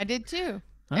 So I did too.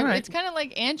 All right. It's kind of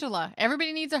like Angela.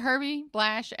 Everybody needs a Herbie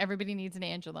Blash. Everybody needs an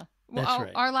Angela. Well, That's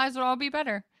right. Our lives would all be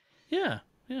better. Yeah.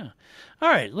 All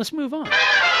right, let's move on.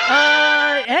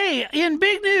 Hey, in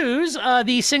big news,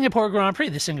 the Singapore Grand Prix.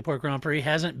 The Singapore Grand Prix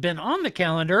hasn't been on the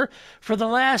calendar for the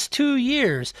last 2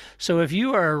 years. So if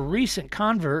you are a recent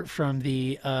convert from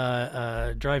the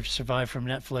Drive to Survive from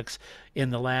Netflix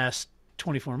in the last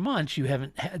 24 months, you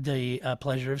haven't had the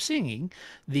pleasure of seeing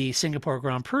the Singapore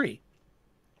Grand Prix.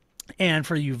 And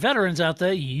for you veterans out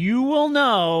there, you will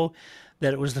know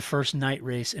that it was the first night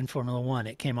race in Formula One.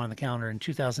 It came on the calendar in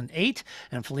 2008,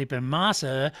 and Felipe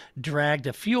Massa dragged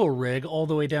a fuel rig all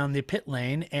the way down the pit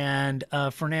lane, and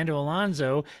Fernando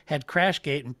Alonso had crash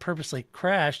gate and purposely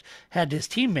crashed, had his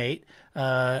teammate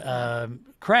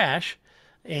crash,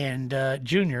 and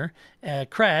Junior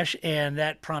crash, and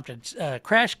that prompted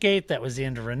crash gate. That was the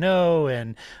end of Renault,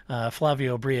 and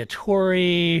Flavio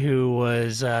Briatore, who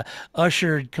was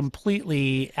ushered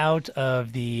completely out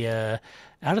of the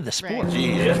sport. Right.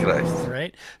 Jesus Christ.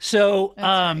 Right. So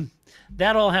Right.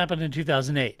 that all happened in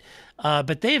 2008.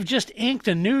 But they've just inked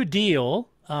a new deal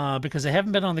because they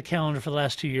haven't been on the calendar for the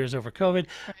last 2 years over COVID.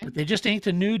 Right. But they just inked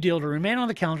a new deal to remain on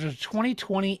the calendar to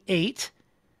 2028.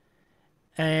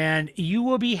 And you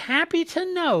will be happy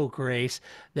to know, Grace,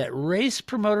 that race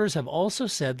promoters have also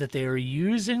said that they are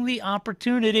using the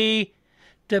opportunity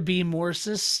to be more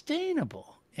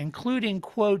sustainable, including,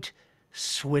 quote,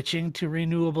 switching to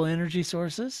renewable energy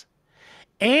sources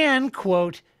and,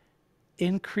 quote,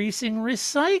 increasing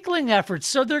recycling efforts.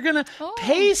 So they're going to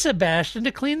pay Sebastian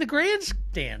to clean the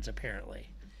grandstands, apparently.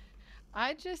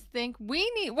 I just think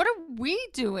what are we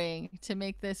doing to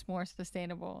make this more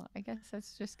sustainable? I guess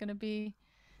that's just going to be,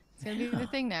 the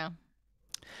thing now.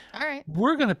 All right.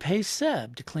 We're going to pay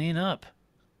Seb to clean up.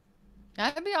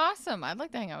 That'd be awesome. I'd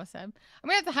like to hang out with Seb. I'm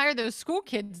going to have to hire those school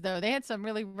kids, though. They had some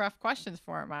really rough questions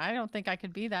for him. I don't think I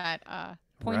could be that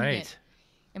poignant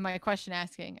in my question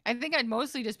asking. I think I'd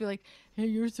mostly just be like, hey,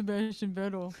 you're Sebastian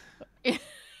Vettel.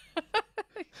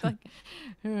 Like,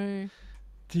 hey.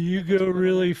 Do you go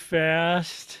really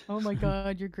fast? Oh my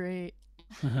God, you're great.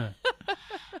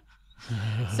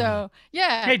 So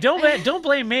yeah. Hey, don't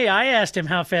blame me. I asked him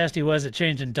how fast he was at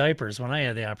changing diapers when I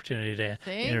had the opportunity to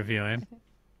interview him.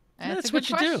 That's a what good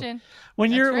you question. do when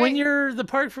That's you're the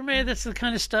Parc Fermé. That's the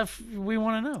kind of stuff we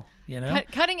want to know. You know,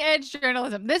 cutting edge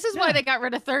journalism. This is why they got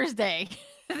rid of Thursday.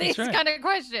 These right. kind of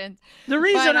questions. The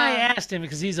reason I asked him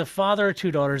because he's a father of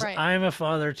 2 daughters. Right. I'm a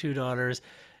father of 2 daughters.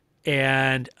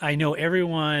 And I know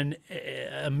everyone,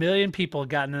 a million people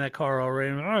got in that car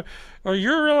already. Oh,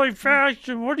 you're really fast,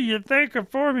 and what do you think of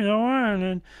Formula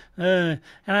One? And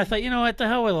I thought, you know what, the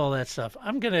hell with all that stuff.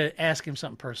 I'm going to ask him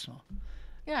something personal.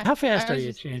 Yeah. How fast are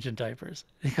you changing diapers?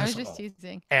 He goes, I was just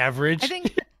teasing. average. I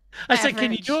think. I said,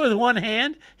 can you do it with one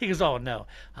hand? He goes, oh, no.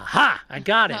 Aha, I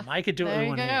got him. I could do it with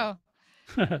one hand.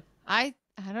 There you go. I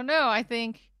don't know. I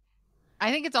think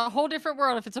it's a whole different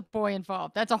world if it's a boy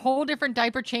involved. That's a whole different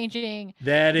diaper changing.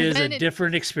 That is a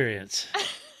different experience.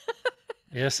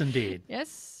 Yes, indeed.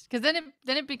 Yes, because then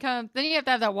you have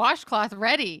to have that washcloth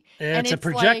ready. It's a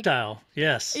projectile. Like,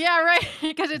 yes. Yeah, right.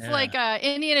 Because it's like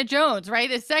Indiana Jones, right?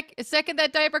 The second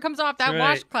that diaper comes off, that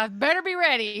washcloth better be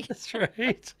ready. That's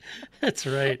right. That's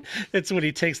right. It's when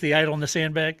he takes the idol in the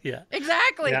sandbag. Yeah.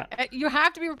 Exactly. Yeah. You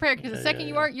have to be prepared because the second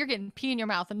you aren't, you're getting pee in your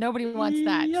mouth, and nobody wants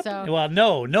that. Yep. So. Well,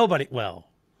 no, nobody. Well.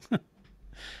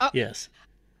 Yes.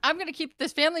 I'm going to keep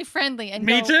this family friendly and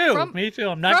Me too. Me too.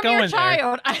 I'm not going your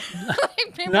child,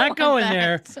 there. Not going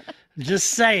there.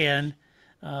 Just saying.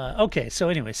 Okay. So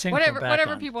anyway,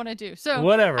 whatever people want to do. So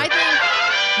whatever. I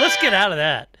think, let's get out of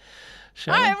that. It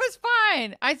was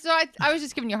fine. I was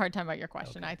just giving you a hard time about your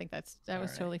question. Okay. I think that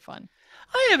was totally fun.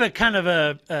 I have a kind of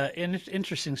an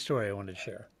interesting story I wanted to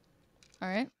share. All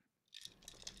right.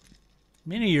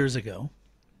 Many years ago,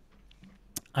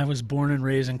 I was born and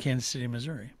raised in Kansas City,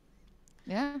 Missouri.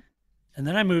 Yeah. And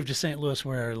then I moved to St. Louis,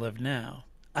 where I live now.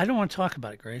 I don't want to talk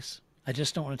about it, Grace. I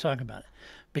just don't want to talk about it.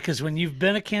 because when you've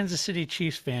been a Kansas City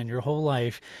Chiefs fan your whole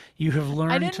life, you have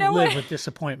learned didn't to know live it. with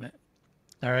disappointment.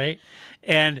 All right.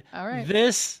 And All right.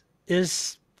 this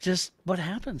is just what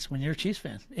happens when you're a Chiefs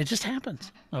fan. It just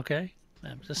happens. Okay.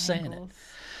 I'm just saying it. Angles.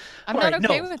 I'm All not right,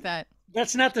 okay no. with that.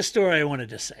 That's not the story I wanted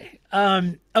to say.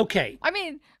 Okay. I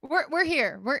mean, we're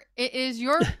here. It is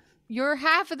your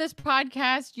half of this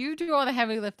podcast. You do all the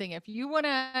heavy lifting. If you want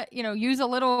to, use a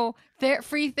little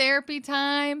free therapy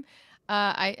time,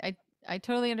 I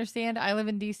totally understand. I live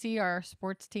in DC. Our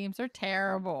sports teams are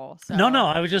terrible. So. No,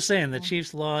 I was just saying the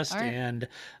Chiefs lost, All right. and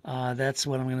that's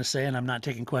what I'm going to say, and I'm not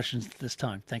taking questions this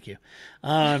time. Thank you.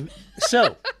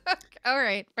 So All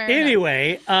right. Fair enough.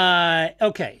 anyway,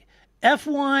 okay.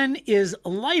 F1 is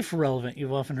life relevant.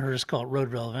 You've often heard us call it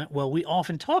road relevant. Well, we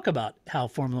often talk about how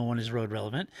Formula One is road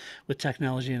relevant with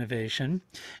technology innovation.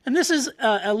 And this is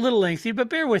a little lengthy, but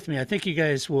bear with me. I think you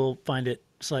guys will find it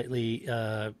slightly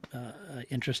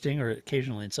interesting or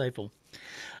occasionally insightful.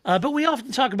 But we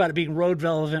often talk about it being road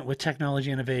relevant with technology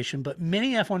innovation, but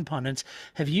many F1 pundits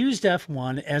have used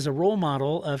F1 as a role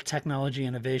model of technology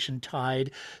innovation tied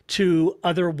to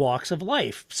other walks of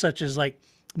life, such as like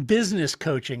business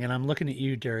coaching, and I'm looking at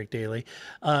you, Derek Daly,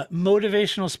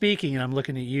 motivational speaking, and I'm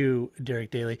looking at you, Derek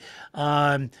Daly,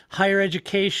 higher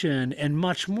education, and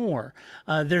much more.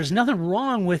 There's nothing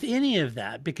wrong with any of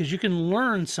that because you can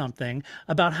learn something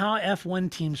about how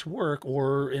F1 teams work,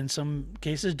 or in some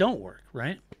cases don't work,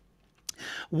 right?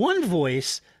 One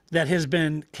voice that has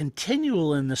been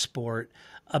continual in the sport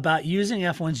about using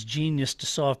F1's genius to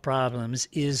solve problems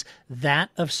is that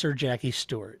of Sir Jackie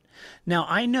Stewart. Now,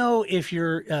 I know if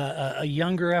you're a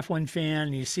younger F1 fan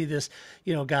and you see this,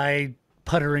 guy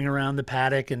puttering around the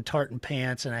paddock in tartan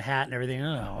pants and a hat and everything,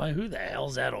 oh, who the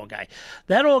hell's that old guy?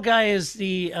 That old guy is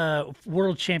the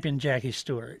world champion Jackie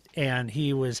Stewart, and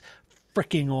he was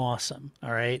freaking awesome.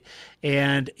 All right.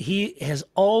 And he has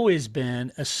always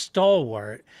been a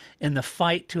stalwart in the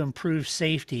fight to improve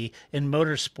safety in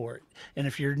motorsport. And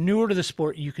if you're newer to the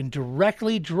sport, you can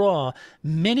directly draw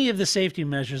many of the safety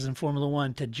measures in Formula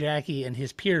One to Jackie and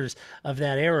his peers of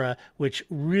that era, which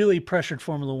really pressured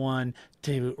Formula One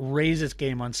to raise its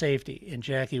game on safety. And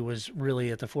Jackie was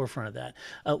really at the forefront of that,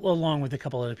 along with a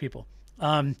couple other people.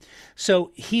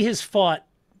 So he has fought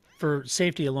for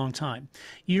safety a long time.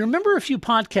 You remember a few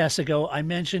podcasts ago, I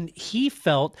mentioned he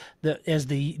felt that as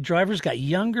the drivers got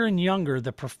younger and younger,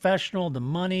 the professional, the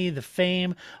money, the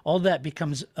fame, all that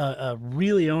becomes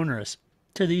really onerous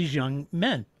to these young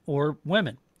men or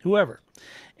women, whoever.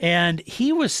 And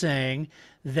he was saying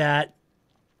that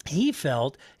he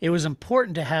felt it was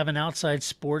important to have an outside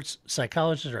sports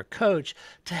psychologist or a coach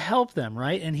to help them,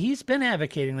 right? And he's been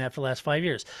advocating that for the last 5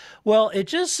 years. Well, it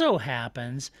just so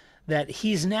happens that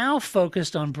he's now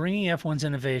focused on bringing F1's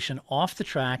innovation off the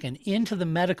track and into the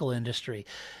medical industry.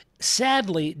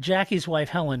 Sadly, Jackie's wife,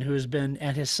 Helen, who has been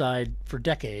at his side for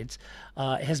decades,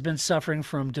 has been suffering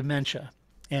from dementia.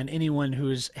 And anyone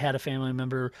who's had a family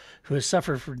member who has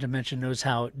suffered from dementia knows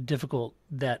how difficult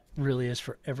that really is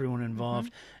for everyone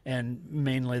involved, and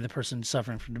mainly the person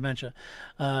suffering from dementia.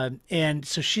 And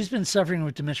so she's been suffering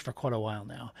with dementia for quite a while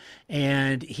now.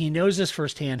 And he knows this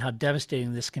firsthand, how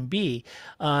devastating this can be.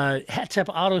 Hat-Tep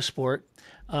Autosport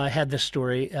had this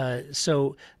story.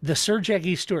 So the Sir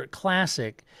Jackie Stewart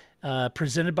Classic,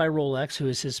 presented by Rolex, who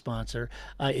is his sponsor,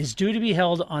 is due to be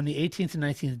held on the 18th and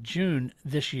 19th of June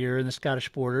this year in the Scottish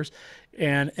borders,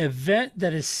 an event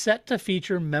that is set to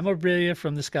feature memorabilia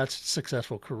from the Scots'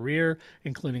 successful career,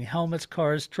 including helmets,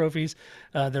 cars, trophies.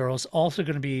 There is also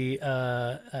going to be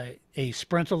a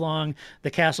sprint along the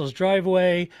castle's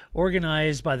driveway,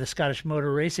 organized by the Scottish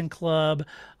Motor Racing Club,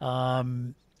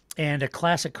 and a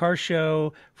classic car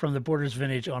show from the Borders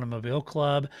Vintage Automobile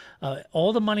Club.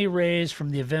 All the money raised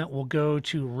from the event will go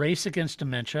to Race Against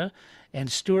Dementia, and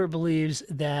Stewart believes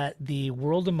that the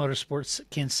world of motorsports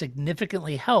can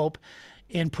significantly help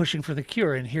in pushing for the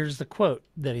cure. And here's the quote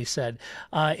that he said.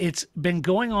 It's been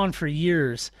going on for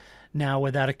years now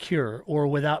without a cure or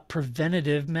without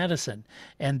preventative medicine,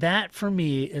 and that, for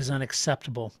me, is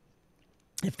unacceptable.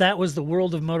 If that was the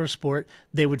world of motorsport,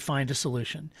 they would find a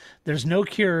solution. There's no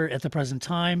cure at the present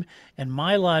time, and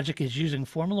my logic is using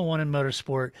Formula One and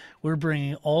motorsport. We're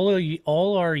bringing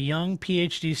all our young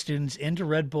PhD students into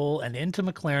Red Bull and into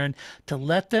McLaren to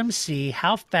let them see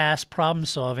how fast problem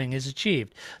solving is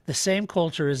achieved. The same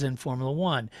culture is in Formula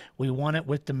One. We want it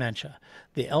with dementia.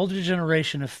 The elder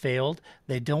generation have failed.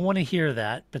 They don't want to hear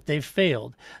that, but they've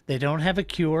failed. They don't have a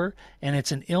cure, and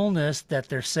it's an illness that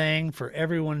they're saying for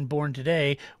everyone born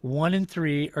today, 1 in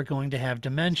 3 are going to have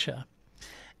dementia.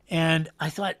 And I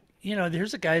thought,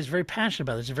 there's a guy who's very passionate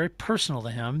about this. It's very personal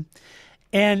to him.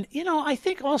 And, I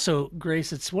think also,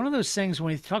 Grace, it's one of those things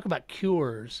when you talk about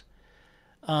cures.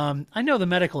 I know the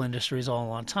medical industry is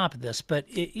all on top of this, but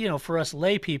for us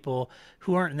lay people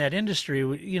who aren't in that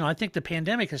industry, I think the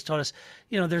pandemic has taught us,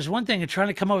 there's one thing in trying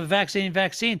to come up with vaccine,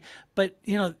 but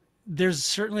there's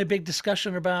certainly a big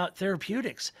discussion about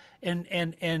therapeutics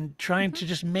and trying to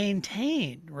just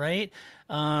maintain, right,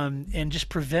 and just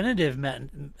preventative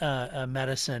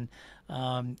medicine,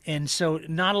 and so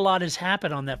not a lot has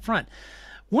happened on that front.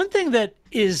 One thing that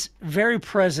is very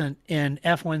present in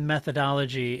F1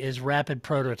 methodology is rapid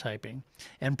prototyping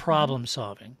and problem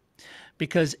solving.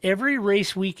 Because every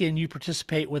race weekend you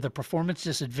participate with a performance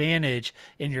disadvantage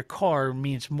in your car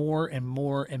means more and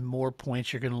more and more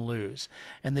points you're going to lose.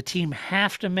 And the team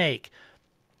have to make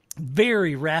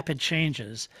very rapid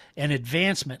changes and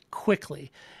advancement quickly.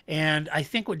 And I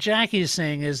think what Jackie is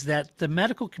saying is that the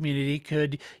medical community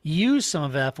could use some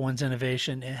of F1's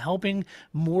innovation in helping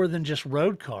more than just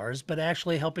road cars, but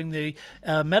actually helping the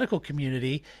medical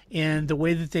community in the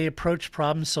way that they approach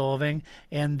problem solving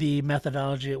and the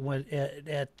methodology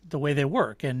at the way they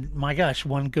work. And my gosh,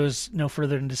 one goes no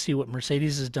further than to see what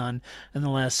Mercedes has done in the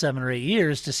last 7 or 8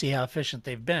 years to see how efficient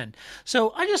they've been.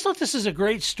 So I just thought this is a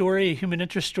great story, a human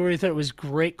interest story. I thought it was a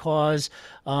great cause.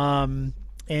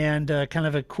 And kind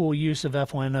of a cool use of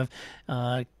F1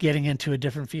 of getting into a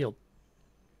different field.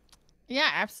 Yeah,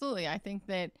 absolutely. I think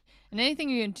that, and anything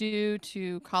you can do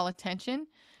to call attention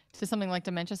to something like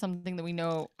dementia, something that we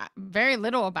know very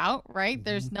little about, right? Mm-hmm.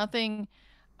 There's nothing,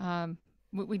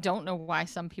 we don't know why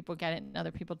some people get it and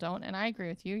other people don't. And I agree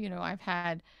with you. I've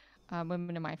had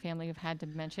women in my family who've had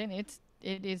dementia. And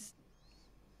it is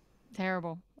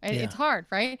terrible. It's hard,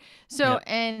 right? So,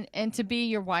 yep. and to be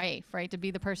your wife, right? To be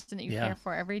the person that you care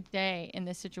for every day in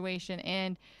this situation.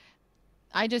 And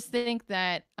I just think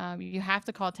that you have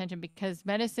to call attention because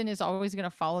medicine is always going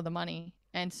to follow the money.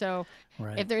 And so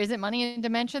if there isn't money in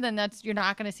dementia, then you're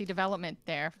not going to see development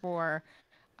there for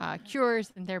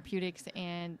cures and therapeutics.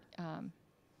 And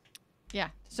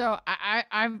so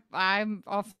I'm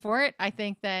all for it. I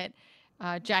think that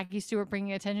Jackie Stewart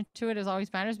bringing attention to it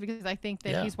always matters because I think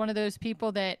that he's one of those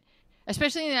people that,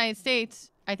 especially in the United States,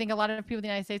 I think a lot of people in the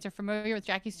United States are familiar with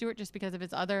Jackie Stewart just because of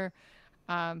his other,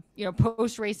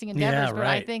 post-racing endeavors. But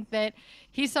I think that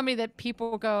he's somebody that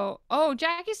people go, oh,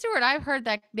 Jackie Stewart, I've heard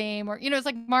that name. Or, it's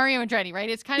like Mario Andretti, right?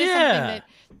 It's kind of something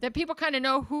that people kind of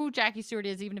know who Jackie Stewart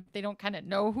is, even if they don't kind of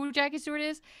know who Jackie Stewart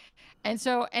is. And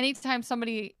so anytime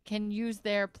somebody can use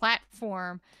their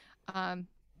platform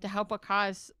to help a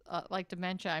cause like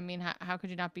dementia, I mean, how could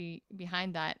you not be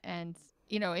behind that? And,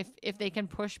 if they can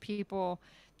push people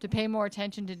to pay more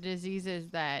attention to diseases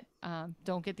that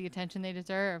don't get the attention they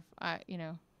deserve,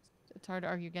 it's hard to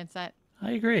argue against that.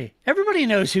 I agree. Everybody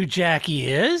knows who Jackie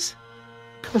is.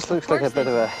 This looks like a bit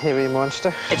of a hairy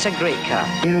monster. It's a great car.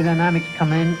 Aerodynamics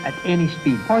come in at any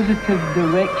speed. Positive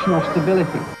directional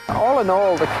stability. All in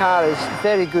all, the car is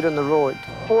very good on the road.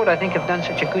 Ford, I think, have done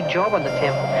such a good job on the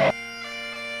tempo.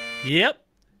 Yep.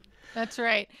 That's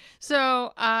right.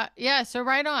 So, so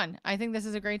right on. I think this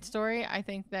is a great story. I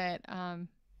think that,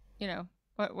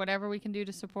 whatever we can do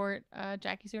to support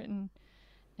Jackie Stewart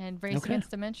and race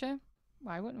against dementia,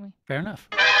 why wouldn't we? Fair enough.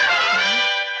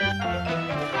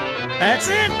 That's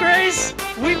it, Grace.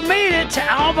 We've made it to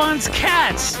Albon's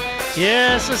Cats.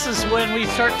 Yes, this is when we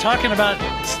start talking about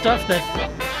stuff that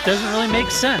doesn't really make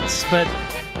sense, but,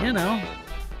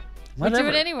 whatever.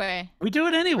 We do it anyway. We do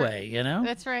it anyway,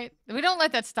 That's right. We don't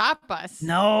let that stop us.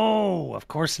 No, of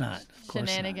course not. Of course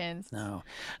Shenanigans. not. No.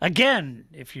 Again,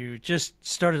 if you just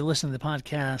started listening to the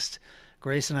podcast,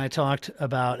 Grace and I talked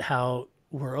about how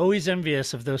we're always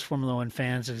envious of those Formula One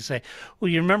fans who say, well,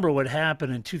 you remember what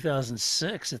happened in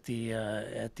 2006 at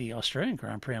the Australian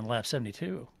Grand Prix on lap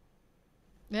 72.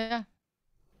 Yeah.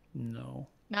 No.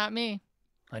 Not me.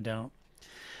 I don't.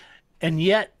 And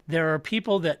yet there are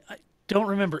people that don't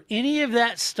remember any of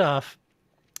that stuff,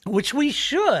 which we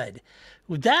should.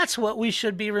 That's what we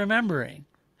should be remembering.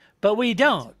 But we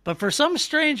don't. But for some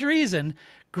strange reason,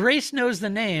 Grace knows the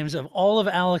names of all of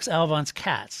Alex Albon's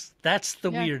cats. That's the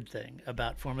weird thing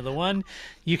about Formula One.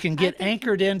 You can get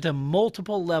anchored into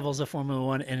multiple levels of Formula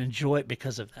One and enjoy it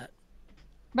because of that.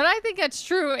 But I think that's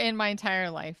true in my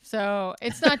entire life. So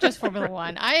it's not just Formula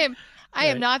One. I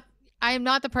am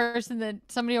not the person that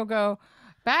somebody will go,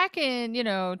 back in,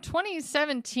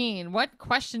 2017, what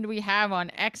question do we have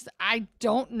on X? I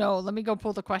don't know. Let me go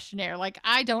pull the questionnaire. Like,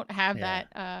 I don't have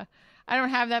that. I don't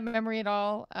have that memory at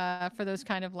all for those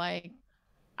kind of I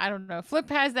don't know. Flip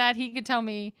has that. He could tell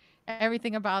me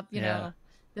everything about, the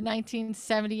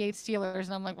 1978 Steelers.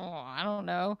 And I'm like, oh, I don't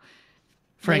know.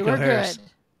 Franco Harris. Good.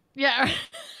 Yeah.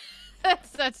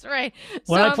 That's right.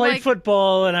 When So I I'm played like,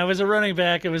 football and I was a running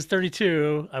back, it was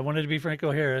 32. I wanted to be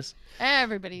Franco Harris.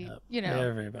 everybody,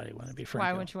 Everybody wanted to be Franco.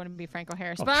 why wouldn't you want to be Franco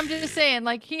Harris? But I'm just saying,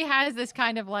 like, he has this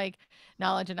kind of like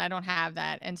knowledge, and I don't have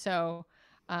that. And so,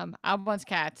 Albon's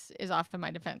cats is often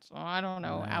my defense. Well, I don't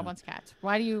know Albon's cats.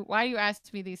 Why do you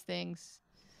ask me these things?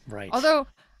 Right. Although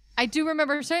I do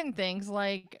remember certain things,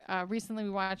 like recently we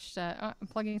watched. I'm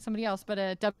plugging somebody else, but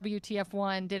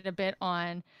WTF1 did a bit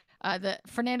on the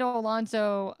Fernando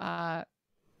Alonso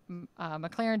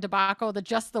McLaren debacle, the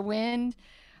Just the Wind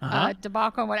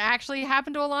debacle, and what actually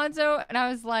happened to Alonso. And I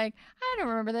was like, I don't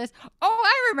remember this. Oh,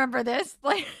 I remember this.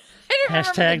 Like, I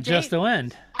didn't remember the Just date. the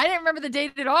Wind. I didn't remember the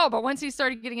date at all. But once he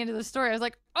started getting into the story, I was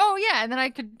like, oh yeah. And then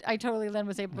I totally then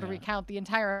was able to recount the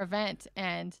entire event,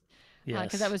 and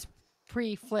because that was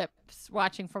pre-flips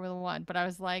watching Formula One. But I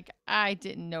was like, I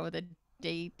didn't know the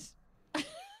date.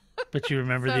 But you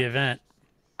remember the event.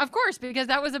 Of course, because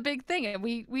that was a big thing. And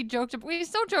we joked. We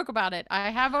still joke about it. I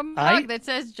have a mug that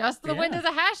says "Just the Wind" as a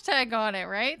hashtag on it,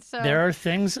 right? So there are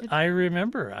things I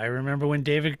remember. I remember when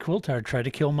David Coulthard tried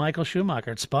to kill Michael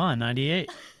Schumacher at Spa in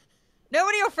 '98.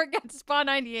 Nobody will forget Spa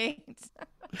 '98.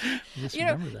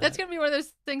 That. That's going to be one of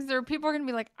those things where people are going to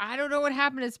be like, I don't know what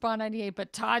happened at Spa '98,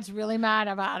 but Todd's really mad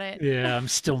about it. Yeah, I'm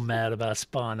still mad about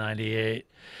Spa '98.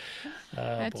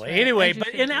 Oh, boy. Right. Anyway, but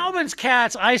in Albon's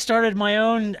Cats, I started my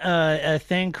own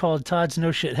thing called Todd's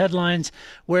No Shit Headlines,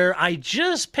 where I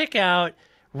just pick out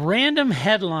random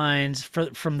headlines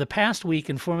from the past week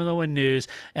in Formula One news,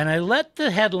 and I let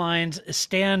the headlines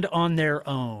stand on their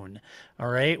own, all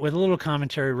right, with a little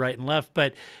commentary right and left.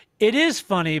 But it is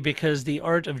funny because the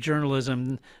art of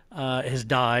journalism has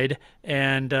died,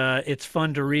 and it's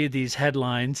fun to read these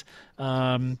headlines,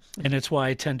 and it's why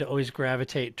I tend to always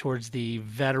gravitate towards the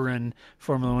veteran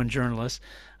Formula One journalists.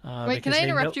 Wait, can I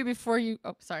interrupt you before you?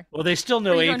 Oh, sorry. Well, they still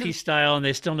know AP style, and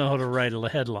they still know how to write a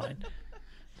headline.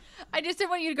 I just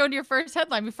didn't want you to go to your first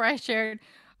headline before I shared.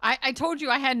 I told you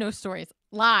I had no stories.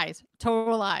 Lies.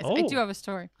 Total lies. I do have a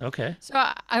story. Okay. So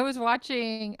I was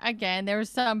watching, again, there was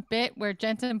some bit where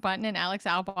Jensen Button and Alex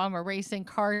Albon were racing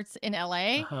karts in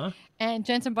LA. Uh-huh. And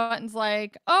Jensen Button's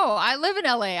like, oh, I live in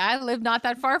LA. I live not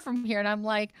that far from here. And I'm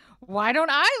like, why don't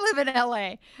I live in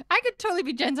LA? I could totally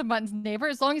be Jensen Button's neighbor.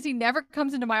 As long as he never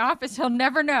comes into my office, he'll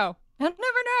never know. He'll never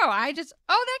know. That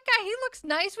guy, he looks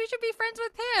nice. We should be friends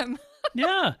with him.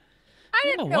 Yeah. I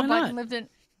didn't know why Button not? lived in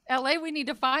LA. We need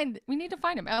to find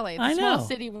him. LA. It's I a small know.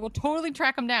 city. We'll totally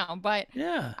track him down. But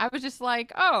Yeah. I was just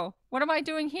like, oh, what am I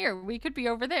doing here? We could be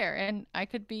over there. And I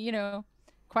could be,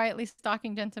 quietly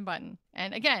stalking Jensen Button.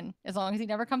 And again, as long as he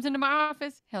never comes into my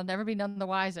office, he'll never be none the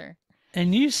wiser.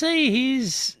 And you say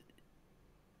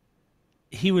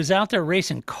he was out there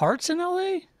racing karts in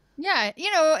LA? Yeah,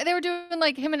 they were doing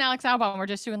like him and Alex Albon were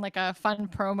just doing like a fun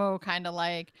promo kind of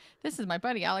like, this is my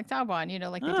buddy Alex Albon,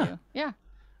 like they do. Yeah.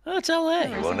 Oh, it's LA.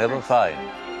 You will never find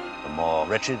a more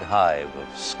wretched hive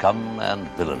of scum and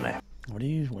villainy. What are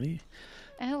you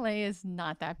LA is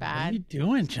not that What are bad. you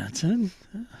doing, Jensen?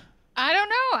 I don't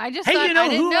know. I just Hey, thought, I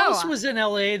didn't who know. else was in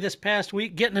LA this past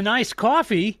week getting a nice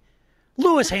coffee?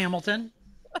 Lewis Hamilton.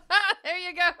 There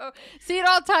you go. See, it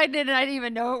all tied in, and I didn't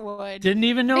even know it would. Didn't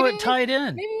even know it tied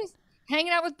in. Maybe he was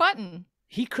hanging out with Button.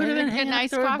 He could have been Maybe hanging a out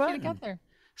nice there with coffee Button, to get there.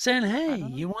 saying, "Hey,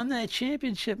 you won that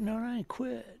championship. No, I ain't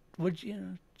quit. Would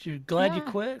you glad you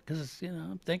quit? Because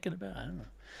I'm thinking about. I don't know."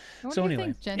 What So do you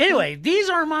anyway, think, Jensen? anyway, these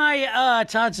are my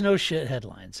Todd's No Shit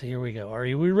headlines. So here we go. Are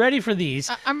we ready for these?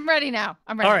 I'm ready now.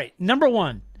 I'm ready. All right. Number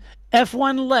one.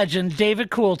 F1 legend David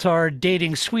Coulthard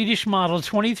dating Swedish model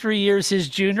 23 years his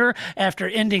junior after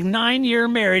ending 9-year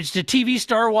marriage to TV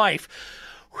star wife.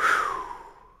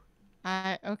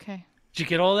 Okay. Did you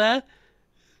get all that?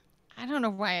 I don't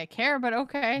know why I care, but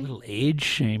okay. A little age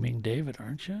shaming David,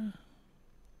 aren't you?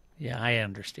 Yeah, I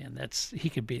understand. She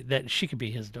could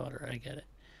be his daughter. I get it.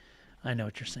 I know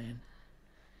what you're saying.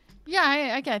 Yeah,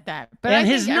 I get that. But And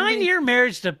his 9-year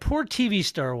marriage to poor TV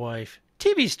star wife.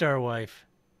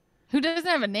 Who doesn't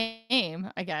have a name,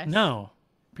 I guess. No,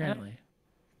 apparently.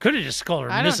 Could have just called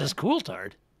her I don't Mrs.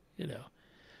 Coulthard.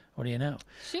 What do you know?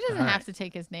 She doesn't have to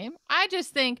take his name. I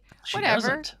just think, She whatever.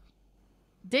 doesn't.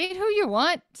 Date who you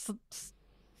want.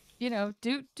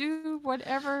 Do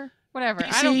whatever. Whatever.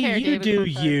 DC, I don't care, you David. do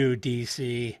Coulthard. you,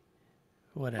 DC.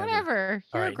 Whatever.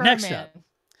 You're All a right, grown next man. up.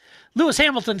 Lewis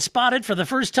Hamilton spotted for the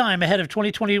first time ahead of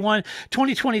 2021-2022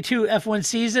 F1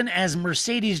 season as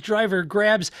Mercedes driver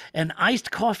grabs an iced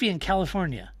coffee in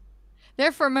California.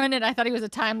 There for a minute, I thought he was a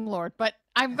Time Lord, but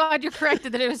I'm glad you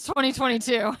corrected that it was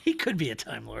 2022. He could be a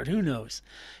Time Lord. Who knows?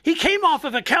 He came off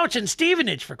of a couch in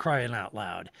Stevenage, for crying out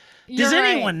loud. Does You're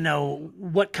right. anyone know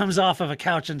what comes off of a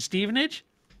couch in Stevenage?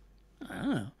 I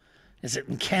don't know. Is it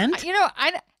in Kent?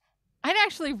 I'd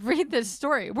actually read this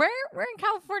story. Where in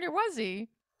California was he?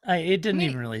 It didn't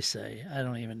even really say. I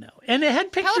don't even know. And it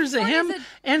had pictures of California's him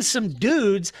and some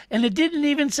dudes, and it didn't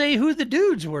even say who the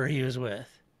dudes were he was with.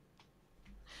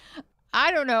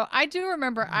 I don't know. I do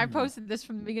remember I posted this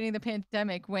from the beginning of the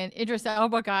pandemic when Idris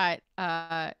Elba got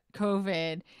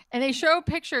COVID, and they show a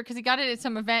picture because he got it at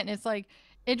some event, and it's like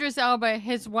Idris Elba,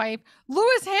 his wife,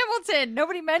 Lewis Hamilton.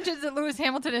 Nobody mentions that Lewis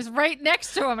Hamilton is right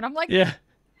next to him, and I'm like, yeah,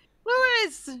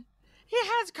 Lewis, he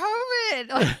has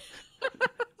COVID.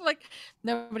 Like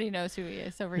nobody knows who he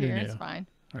is over here. It's fine.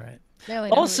 All right.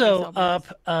 Also up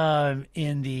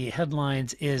in the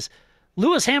headlines is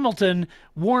Lewis Hamilton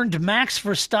warned Max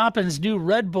Verstappen's new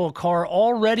Red Bull car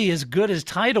already as good as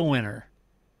title winner.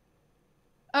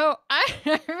 Oh, I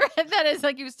read that as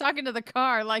like he was talking to the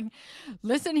car, like,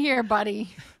 listen here,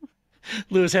 buddy.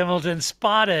 Lewis Hamilton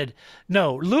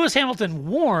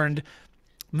warned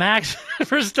Max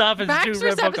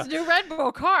Verstappen's new Red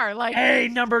Bull car. Like, hey,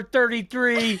 number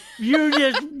 33, you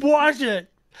just watch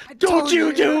it. Don't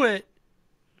you do it.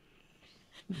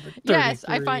 Yes,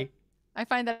 I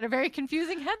find that a very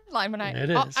confusing headline when It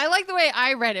is. I like the way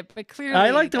I read it, but clearly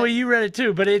I like the way you read it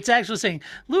too, but it's actually saying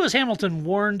Lewis Hamilton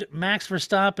warned Max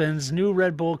Verstappen's new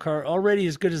Red Bull car already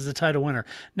as good as the title winner.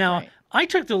 Now, Right. I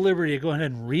took the liberty of going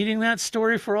ahead and reading that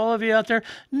story for all of you out there.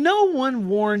 No one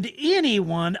warned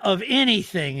anyone of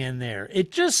anything in there.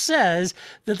 It just says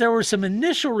that there were some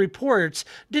initial reports,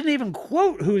 didn't even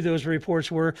quote who those reports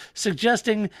were,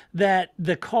 suggesting that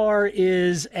the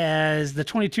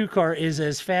 22 car is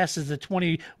as fast as the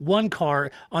 21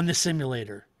 car on the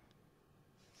simulator.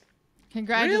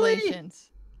 Congratulations.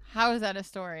 Really? How is that a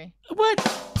story?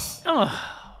 What?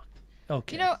 Oh.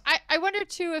 Okay. I wonder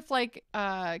too if like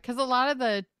because a lot of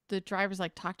the drivers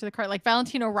like talk to the car. Like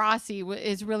Valentino Rossi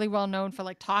is really well known for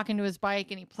like talking to his bike,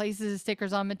 and he places his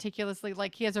stickers on meticulously.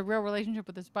 Like he has a real relationship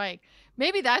with his bike.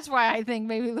 Maybe that's why I think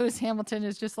maybe Lewis Hamilton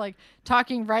is just like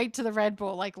talking right to the Red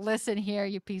Bull. Like, listen here,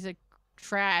 you piece of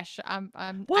trash. I've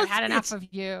had enough of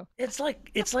you. It's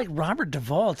like Robert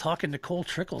Duvall talking to Cole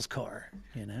Trickle's car.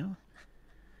 Isn't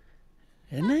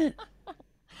it?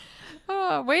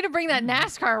 Oh, way to bring that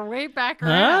NASCAR way back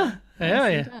around. Huh? Yeah,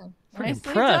 yeah. Pretty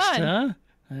impressed, huh?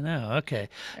 I know. Okay.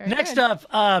 Very Next good. up,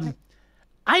 I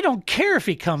don't care if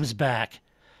he comes back.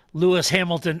 Lewis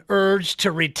Hamilton urged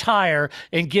to retire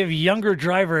and give younger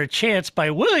driver a chance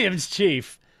by Williams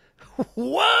chief.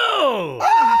 Whoa!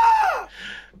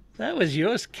 That was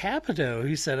Yost Capito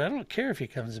who said, I don't care if he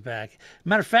comes back.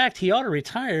 Matter of fact, he ought to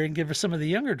retire and give some of the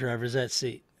younger drivers that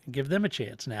seat and give them a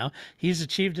chance now. He's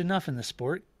achieved enough in the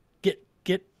sport.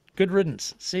 Get good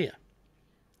riddance. See ya.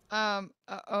 All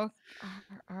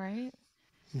right.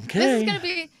 Okay. This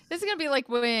is gonna be like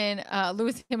when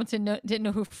Lewis Hamilton didn't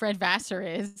know who Fred Vassar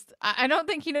is. I don't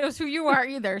think he knows who you are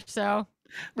either. So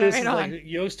This right is on. like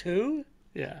Yost who?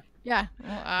 Yeah. Yeah.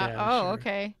 Well, sure.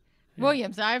 Okay. Yeah.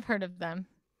 Williams, I've heard of them.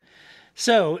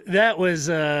 So that was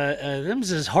them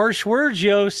was harsh words,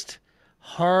 Yost.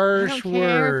 Harsh I don't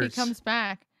care if words. he comes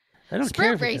back. I don't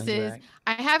care Sprint if he comes races, back.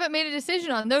 I haven't made a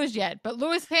decision on those yet, but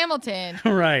Lewis Hamilton,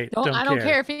 Right. I don't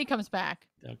care if he comes back.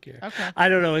 Don't care. Okay. I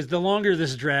don't know. As the longer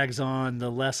this drags on, the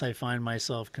less I find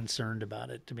myself concerned about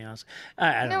it, to be honest.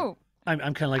 I don't know. I'm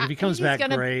kind of like, if he comes back,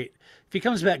 great. If he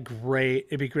comes back, great.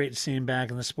 It'd be great to see him back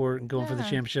in the sport and going for the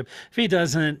championship. If he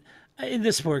doesn't,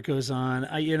 this sport goes on.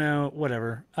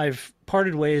 Whatever. I've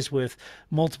parted ways with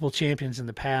multiple champions in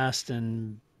the past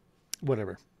and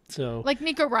whatever. So, like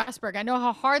Nico Rosberg, I know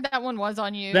how hard that one was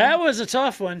on you. That was a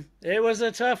tough one. It was a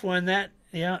tough one. That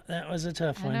was a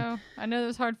tough one. I know it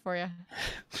was hard for you.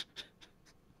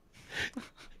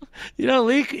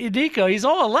 Nico, he's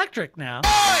all electric now,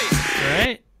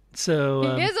 right?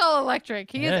 So he is all electric.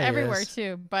 He is yeah, he everywhere is.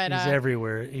 too. But he's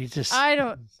everywhere. He just. I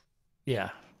don't.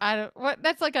 Yeah. I don't. What?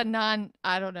 That's like a non.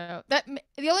 I don't know. That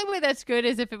the only way that's good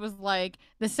is if it was like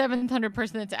the 700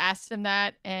 person that's asked him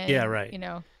that, and yeah, right.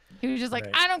 He was just like,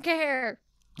 Right. I don't care.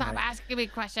 Stop asking me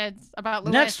questions about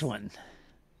Lewis. Next one.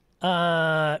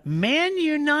 Man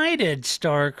United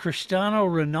star Cristiano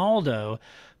Ronaldo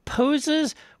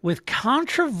poses with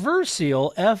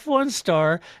controversial F1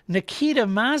 star Nikita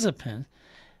Mazepin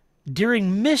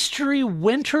during mystery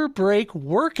winter break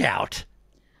workout.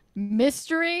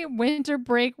 Mystery winter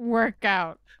break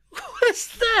workout. What is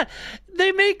that?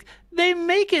 They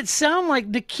make it sound like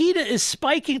Nikita is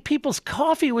spiking people's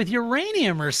coffee with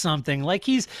uranium or something. Like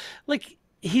he's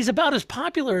about as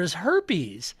popular as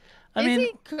herpes.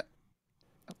 Okay.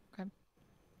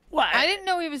 Well, I didn't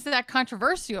know he was that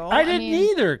controversial. I didn't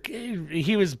either.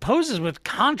 He was poses with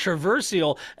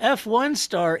controversial F1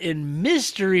 star in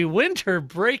mystery winter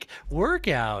break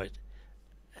workout.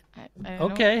 I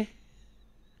don't Okay.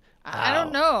 I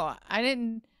don't know. I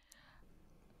didn't.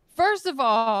 First of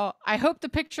all, I hope the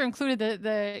picture included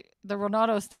the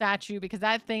Ronaldo statue, because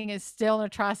that thing is still an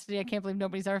atrocity. I can't believe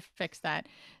nobody's ever fixed that.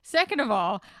 Second of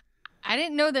all, I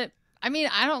didn't know that. I mean,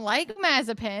 I don't like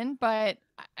Mazepin, but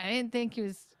I didn't think he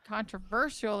was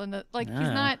controversial in the he's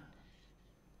not.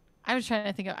 I was trying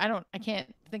to think of. I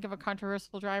can't think of a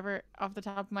controversial driver off the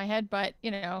top of my head, but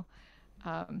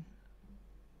all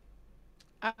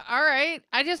right.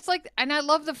 I just and I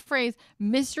love the phrase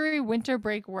mystery winter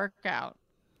break workout.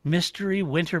 Mystery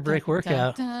winter break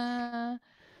workout. Dun, dun.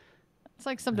 It's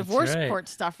like some divorce court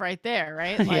stuff right there,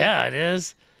 right? Yeah, it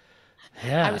is.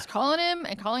 Yeah. I was calling him,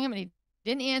 and he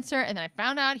didn't answer. And then I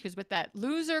found out he was with that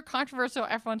loser, controversial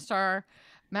F1 star,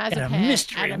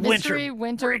 Mazepin, at a mystery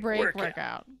winter break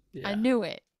workout. Yeah. I knew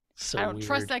it. So I don't weird.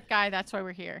 Trust that guy. That's why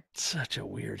we're here. Such a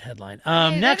weird headline.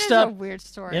 Hey, next that is up, a weird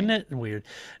story. Isn't it weird?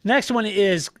 Next one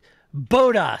is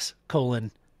Bottas,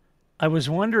 I was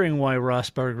wondering why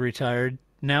Rosberg retired.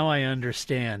 Now I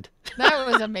understand. That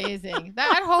was amazing.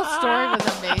 That whole story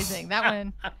was amazing. That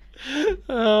one.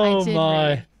 Oh my.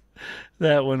 Read.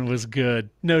 That one was good.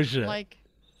 No shit.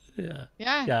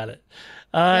 Yeah. Got it.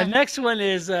 Next one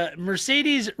is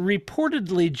Mercedes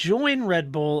reportedly joined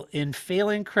Red Bull in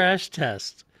failing crash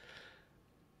test.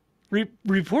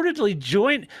 Reportedly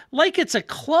joined, like it's a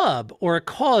club or a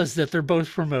cause that they're both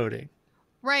promoting.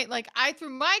 Right. Like I threw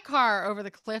my car over the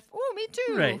cliff. Ooh, me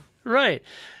too. Right.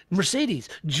 Mercedes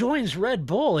joins Red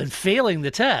Bull in failing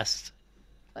the test.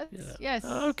 Yes.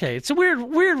 Okay. It's a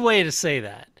weird way to say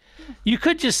that. You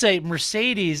could just say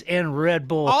Mercedes and Red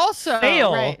Bull also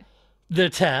fail the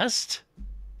test.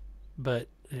 But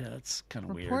yeah, it's kind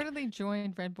of weird. Reportedly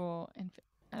joined Red Bull and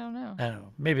I don't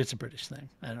know. Maybe it's a British thing.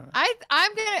 I don't know.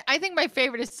 I think my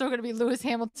favorite is still gonna be Lewis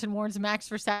Hamilton warns Max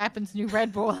Verstappen's new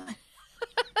Red Bull.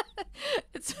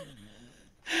 It's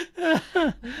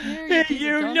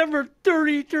you're number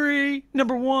 33,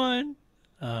 number 1.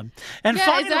 And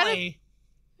finally,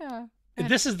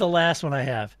 this is the last one I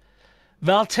have.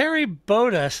 Valtteri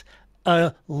Bottas,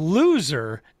 a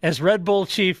loser, as Red Bull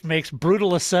chief makes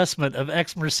brutal assessment of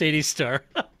ex-Mercedes star.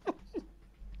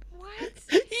 What?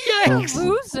 Yikes! A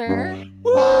loser?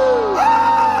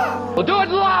 We'll do it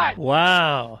live!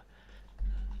 Wow.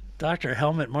 Dr.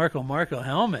 Marco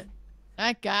Helmet.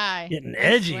 That guy. Getting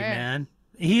edgy, man.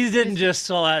 He didn't just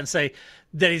call out and say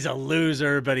that he's a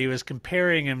loser, but he was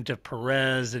comparing him to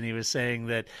Perez, and he was saying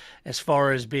that as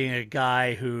far as being a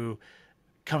guy who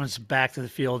comes back to the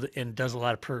field and does a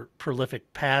lot of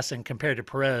prolific passing compared to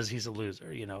Perez, he's a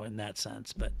loser, in that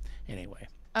sense. But anyway.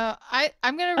 I'm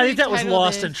gonna. I think that was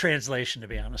lost in translation, to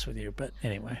be honest with you. But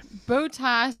anyway.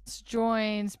 Bottas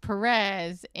joins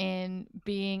Perez in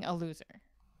being a loser.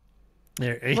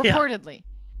 Reportedly.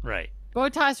 Right.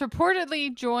 Bottas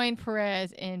reportedly joined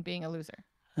Perez in being a loser.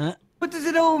 What does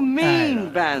it all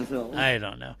mean, Basil? I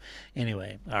don't know.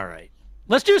 Anyway, all right.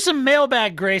 Let's do some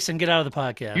mailbag, Grace, and get out of the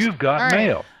podcast. You've got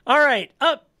mail. All right.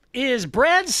 Up is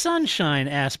Brad Sunshine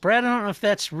asks. Brad, I don't know if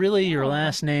that's really your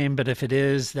last name, but if it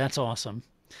is, that's awesome.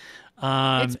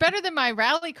 It's better than my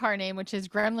rally car name, which is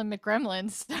Gremlin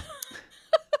McGremlins.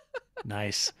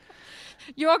 Nice.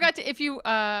 You all got to, if you,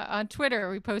 on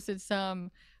Twitter, we posted some,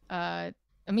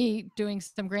 me doing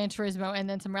some Gran Turismo and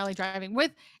then some rally driving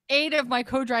with 8 of my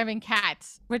co-driving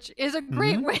cats, which is a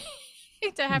great way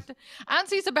to have to. I don't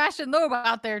see Sebastian Loeb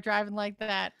out there driving like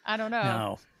that. I don't know.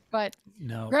 No. But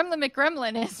Gremlin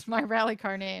McGremlin is my rally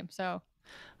car name. So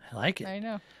I like it. I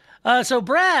know. So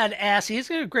Brad asks, he's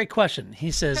got a great question.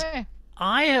 He says,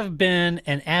 I have been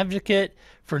an advocate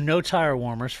for no tire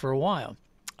warmers for a while.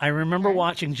 I remember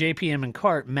watching JPM and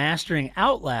CART mastering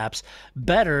outlaps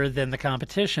better than the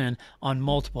competition on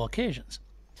multiple occasions.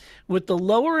 With the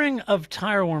lowering of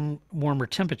tire warmer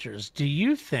temperatures, do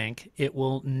you think it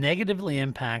will negatively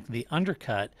impact the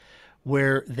undercut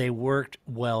where they worked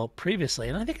well previously?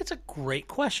 And I think it's a great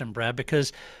question, Brad,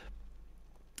 because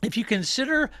if you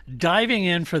consider diving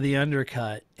in for the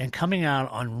undercut and coming out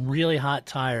on really hot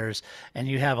tires and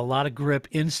you have a lot of grip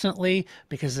instantly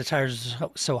because the tires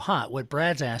are so hot, what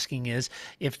Brad's asking is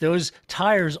if those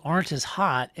tires aren't as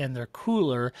hot and they're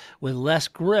cooler with less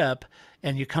grip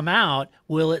and you come out,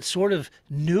 will it sort of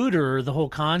neuter the whole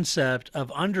concept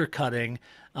of undercutting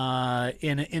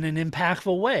in an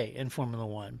impactful way in Formula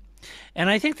One? And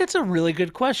I think that's a really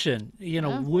good question.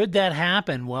 Would that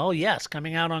happen? Well, yes,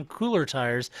 coming out on cooler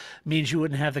tires means you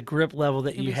wouldn't have the grip level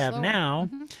that you have now.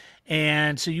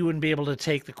 And so you wouldn't be able to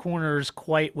take the corners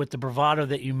quite with the bravado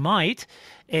that you might.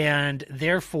 And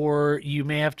therefore, you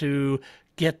may have to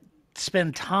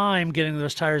spend time getting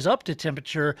those tires up to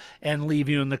temperature and leave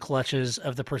you in the clutches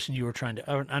of the person you were trying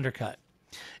to undercut.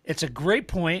 It's a great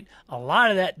point. A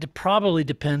lot of that probably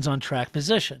depends on track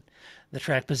position. The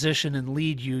track position and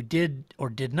lead you did or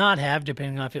did not have,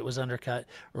 depending on if it was undercut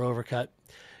or overcut,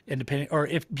 and depending, or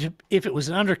if it was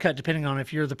an undercut, depending on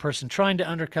if you're the person trying to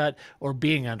undercut or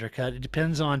being undercut. It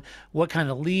depends on what kind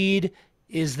of lead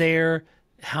is there,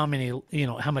 how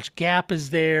much gap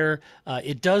is there.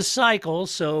 It does cycle,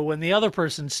 so when the other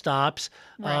person stops,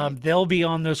 they'll be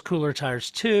on those cooler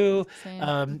tires too.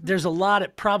 There's a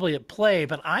lot probably at play,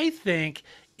 but I think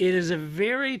it is a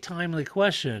very timely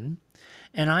question.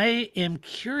 And I am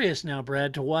curious now,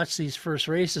 Brad, to watch these first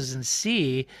races and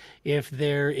see if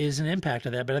there is an impact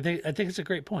of that. But I think it's a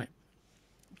great point.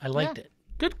 I liked it.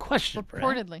 Good question, Brad.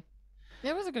 Reportedly.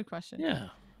 It was a good question. Yeah,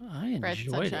 I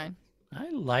enjoyed it. I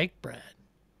like Brad.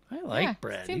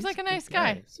 Brad. Seems like a nice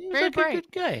guy. Seems very like bright. a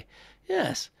good guy.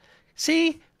 Yes.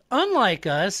 See, unlike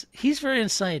us, he's very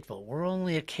insightful. We're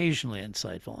only occasionally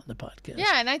insightful on the podcast.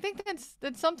 Yeah, and I think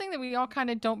that's something that we all kind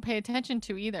of don't pay attention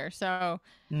to either. So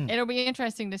it'll be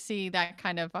interesting to see that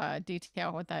kind of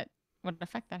detail, what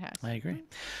effect that has. I agree.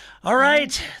 All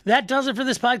right. That does it for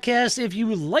this podcast. If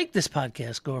you like this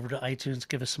podcast, go over to iTunes,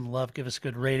 give us some love, give us a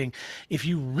good rating. If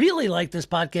you really like this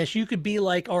podcast, you could be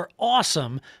like our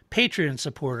awesome Patreon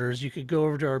supporters. You could go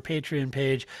over to our Patreon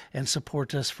page and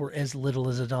support us for as little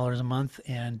as $1 a month.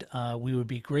 And we would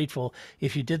be grateful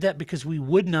if you did that, because we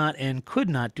would not and could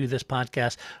not do this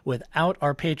podcast without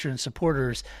our Patreon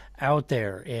supporters out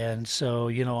there. And so,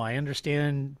 I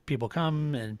understand people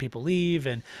come and people leave,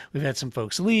 and we've had some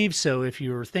folks leave. So if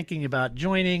you're thinking about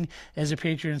joining as a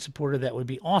Patreon supporter, that would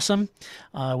be awesome.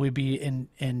 We'd be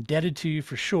indebted to you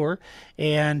for sure.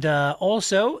 And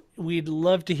also, we'd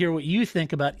love to hear what you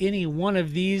think about any one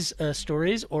of these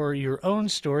stories or your own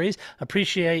stories.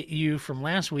 Appreciate you from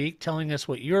last week telling us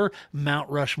what your Mount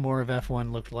Rushmore of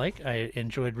F1 looked like. I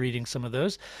enjoyed reading some of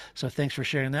those. So thanks for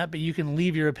sharing that. But you can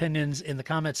leave your opinions in the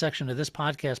comment section of this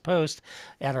podcast post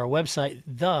at our website,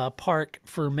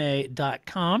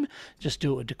 theparcferme.com. Just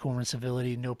do it with decorum and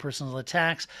civility, no personal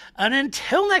attacks. And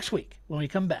until next week, when we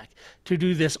come back to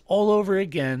do this all over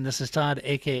again, this is Todd,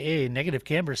 a.k.a. Negative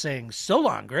Camber, saying so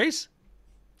long, Grace.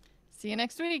 See you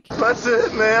next week. That's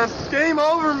it, man. Game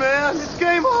over, man. It's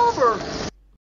game over.